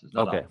that is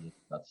not obvious,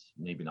 that's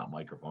maybe not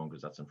microphone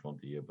because that's in front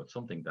of you, but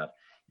something that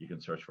you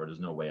can search for. There's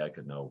no way I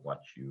could know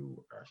what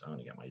you are. So I'm going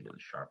to get my little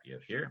Sharpie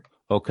out here.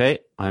 Okay,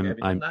 I'm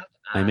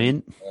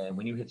in.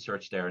 When you hit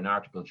search there, an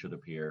article should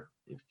appear.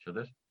 Should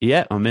it?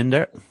 Yeah, I'm in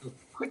there. So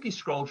quickly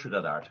scroll through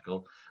that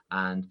article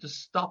and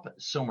just stop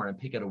somewhere and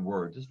pick out a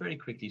word. Just very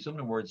quickly. Some of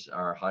the words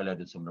are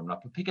highlighted, some of them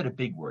not. But pick out a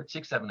big word,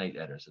 6, 7, 8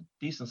 letters, a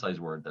decent sized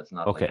word that's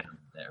not like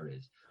there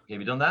is. Okay,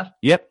 have you done that?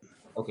 Yep.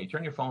 Okay,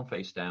 turn your phone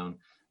face down.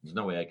 There's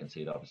no way I can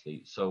see it,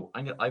 obviously. So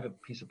I have a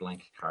piece of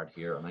blank card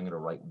here, and I'm going to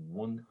write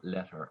one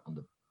letter on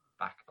the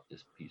back of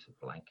this piece of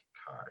blank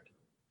card.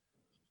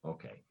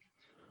 Okay.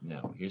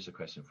 Now, here's a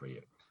question for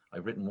you.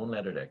 I've written one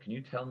letter there. Can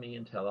you tell me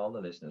and tell all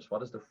the listeners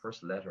what is the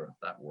first letter of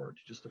that word?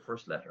 Just the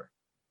first letter.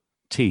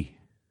 T.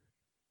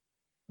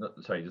 No,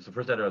 sorry, just the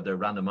first letter of the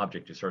random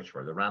object you search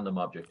for. The random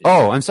object.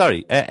 I'm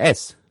sorry.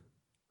 S.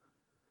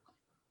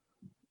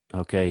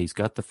 Okay, he's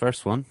got the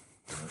first one.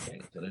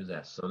 Okay, so there's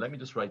S. So let me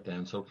just write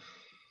down. So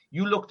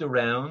you looked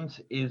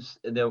around.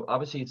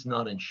 Obviously it's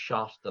not in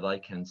shot that I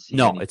can see.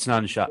 No, it's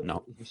not in shot.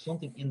 No. Is there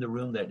something in the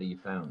room there that you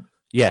found?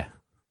 Yeah.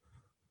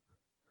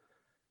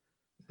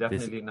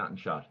 Definitely not in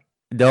shot.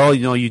 No,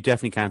 you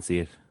definitely can't see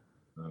it.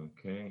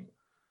 Okay.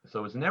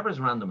 So it's never as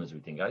random as we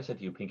think. I said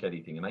to you, pick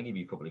anything, and I give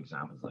you a couple of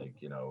examples, like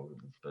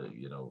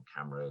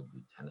camera,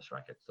 tennis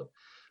racket stuff.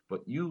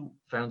 But you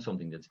found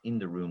something that's in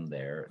the room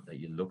there that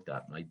you looked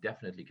at, and I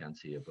definitely can't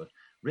see it. But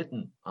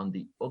written on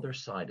the other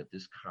side of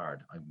this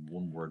card, I have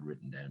one word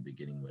written down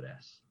beginning with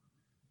S.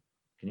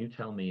 Can you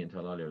tell me and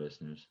tell all your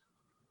listeners,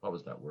 what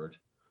was that word?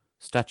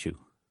 Statue.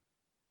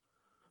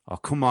 Oh,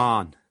 come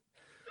on.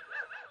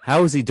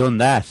 How has he done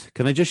that?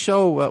 Can I just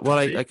show what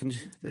I can?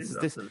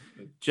 This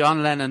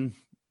John Lennon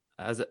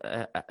as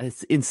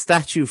in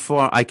statue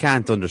form. I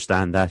can't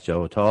understand that,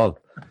 Joe, at all.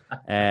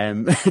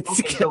 Okay,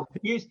 so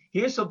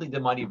here's something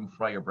that might even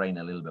fry your brain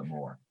a little bit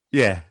more.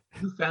 Yeah.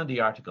 You found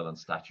the article on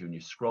statue and you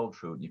scrolled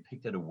through it and you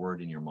picked out a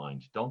word in your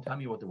mind. Don't tell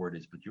me what the word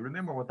is, but you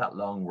remember what that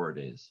long word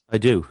is. I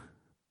do.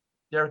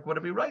 Derek, would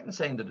I be right in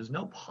saying that there's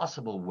no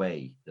possible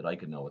way that I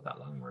could know what that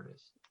long word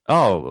is?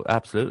 Oh,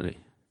 absolutely.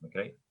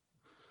 Okay.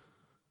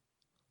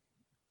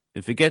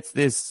 If he gets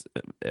this,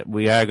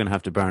 we are going to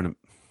have to burn him.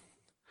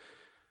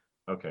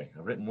 Okay,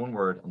 I've written one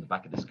word on the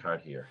back of this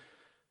card here.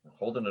 I'm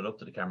holding it up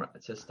to the camera.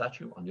 It says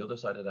statue. On the other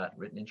side of that,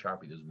 written in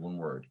Sharpie, there's one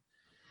word.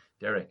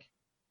 Derek,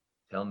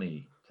 tell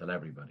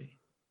everybody.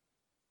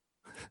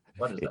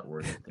 What is that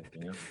word I'm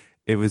thinking of?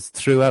 It was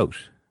throughout.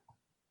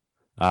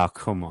 Oh,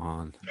 come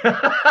on.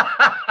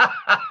 I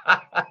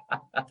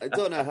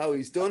don't know how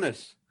he's done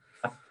it.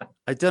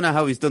 I don't know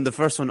how he's done the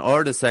first one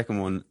or the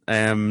second one.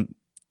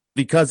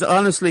 Because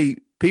honestly,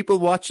 people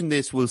watching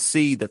this will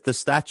see that the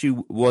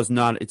statue was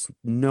not, it's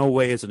no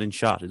way is it in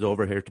shot. It's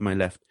over here to my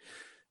left.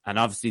 And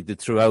obviously the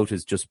throughout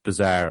is just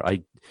bizarre.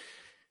 I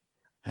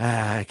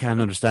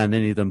can't understand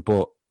any of them.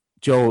 But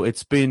Joe,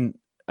 it's been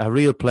a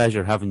real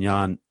pleasure having you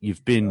on.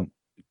 You've been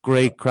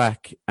great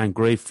crack and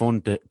great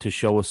fun to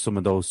show us some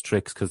of those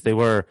tricks because they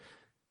were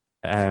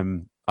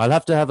I'll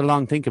have to have a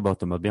long think about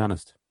them, I'll be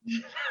honest.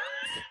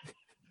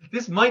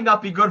 This might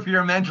not be good for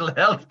your mental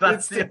health.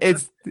 That's Do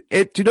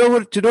you know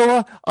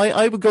what?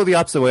 I would go the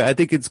opposite way. I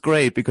think it's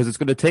great because it's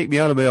going to take me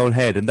out of my own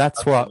head, and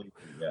that's what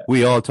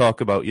we all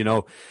talk about, you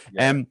know.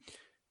 Yeah.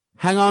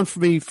 Hang on for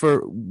me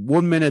for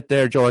 1 minute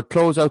there, Joe. I'll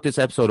close out this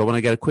episode. I want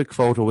to get a quick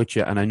photo with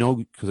you, and I know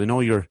because I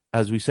know you're,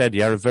 as we said,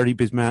 you're a very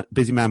busy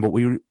man, but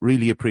we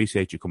really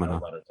appreciate you coming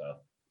on.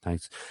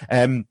 Thanks.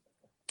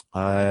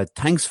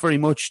 Thanks very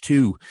much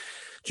to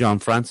John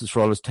Francis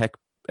for all his tech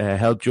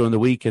help during the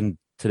week and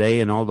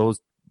today and all those,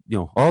 you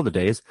know, all the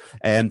days.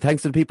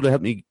 Thanks to the people who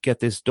helped me get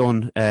this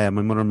done. My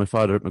mother and my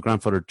father, my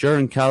grandfather,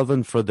 Jaron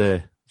Calvin for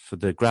the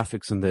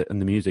graphics and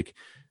the music.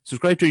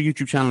 Subscribe to our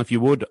YouTube channel if you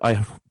would.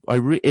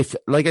 If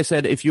like I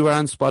said, if you are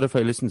on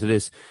Spotify, listen to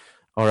this,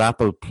 or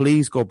Apple,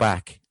 please go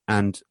back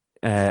and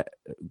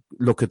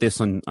look at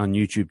this on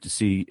YouTube to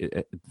see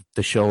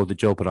the show that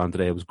Joe put on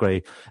today. It was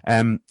great.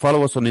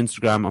 Follow us on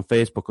Instagram, on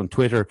Facebook, on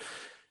Twitter.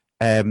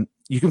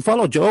 You can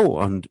follow Joe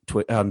on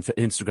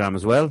Instagram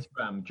as well.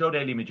 Joe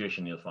Daly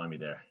Magician, you'll find me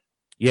there.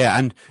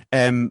 Yeah,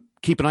 and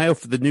keep an eye out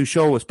for the new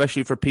show,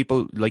 especially for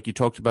people like you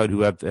talked about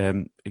who have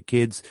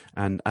kids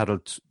and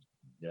adults.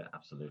 Yeah,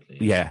 absolutely.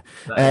 Yeah.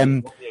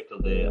 Won't be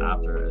till the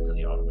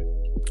autumn, I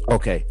think.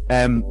 Okay.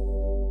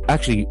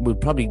 Actually, we'll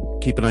probably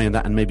keep an eye on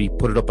that and maybe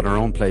put it up in our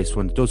own place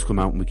when it does come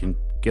out and we can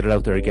get it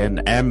out there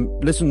again.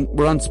 Listen,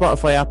 we're on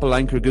Spotify, Apple,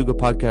 Anchor, Google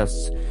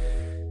Podcasts.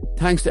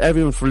 Thanks to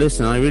everyone for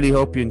listening. I really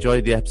hope you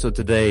enjoyed the episode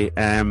today.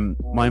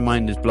 My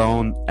mind is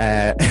blown.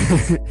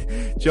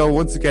 Joe,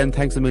 once again,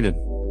 thanks a million.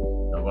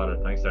 No bother.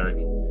 Thanks, Eric.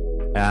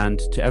 And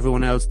to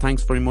everyone else,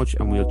 thanks very much,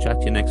 and we'll chat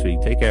to you next week.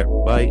 Take care.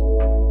 Bye.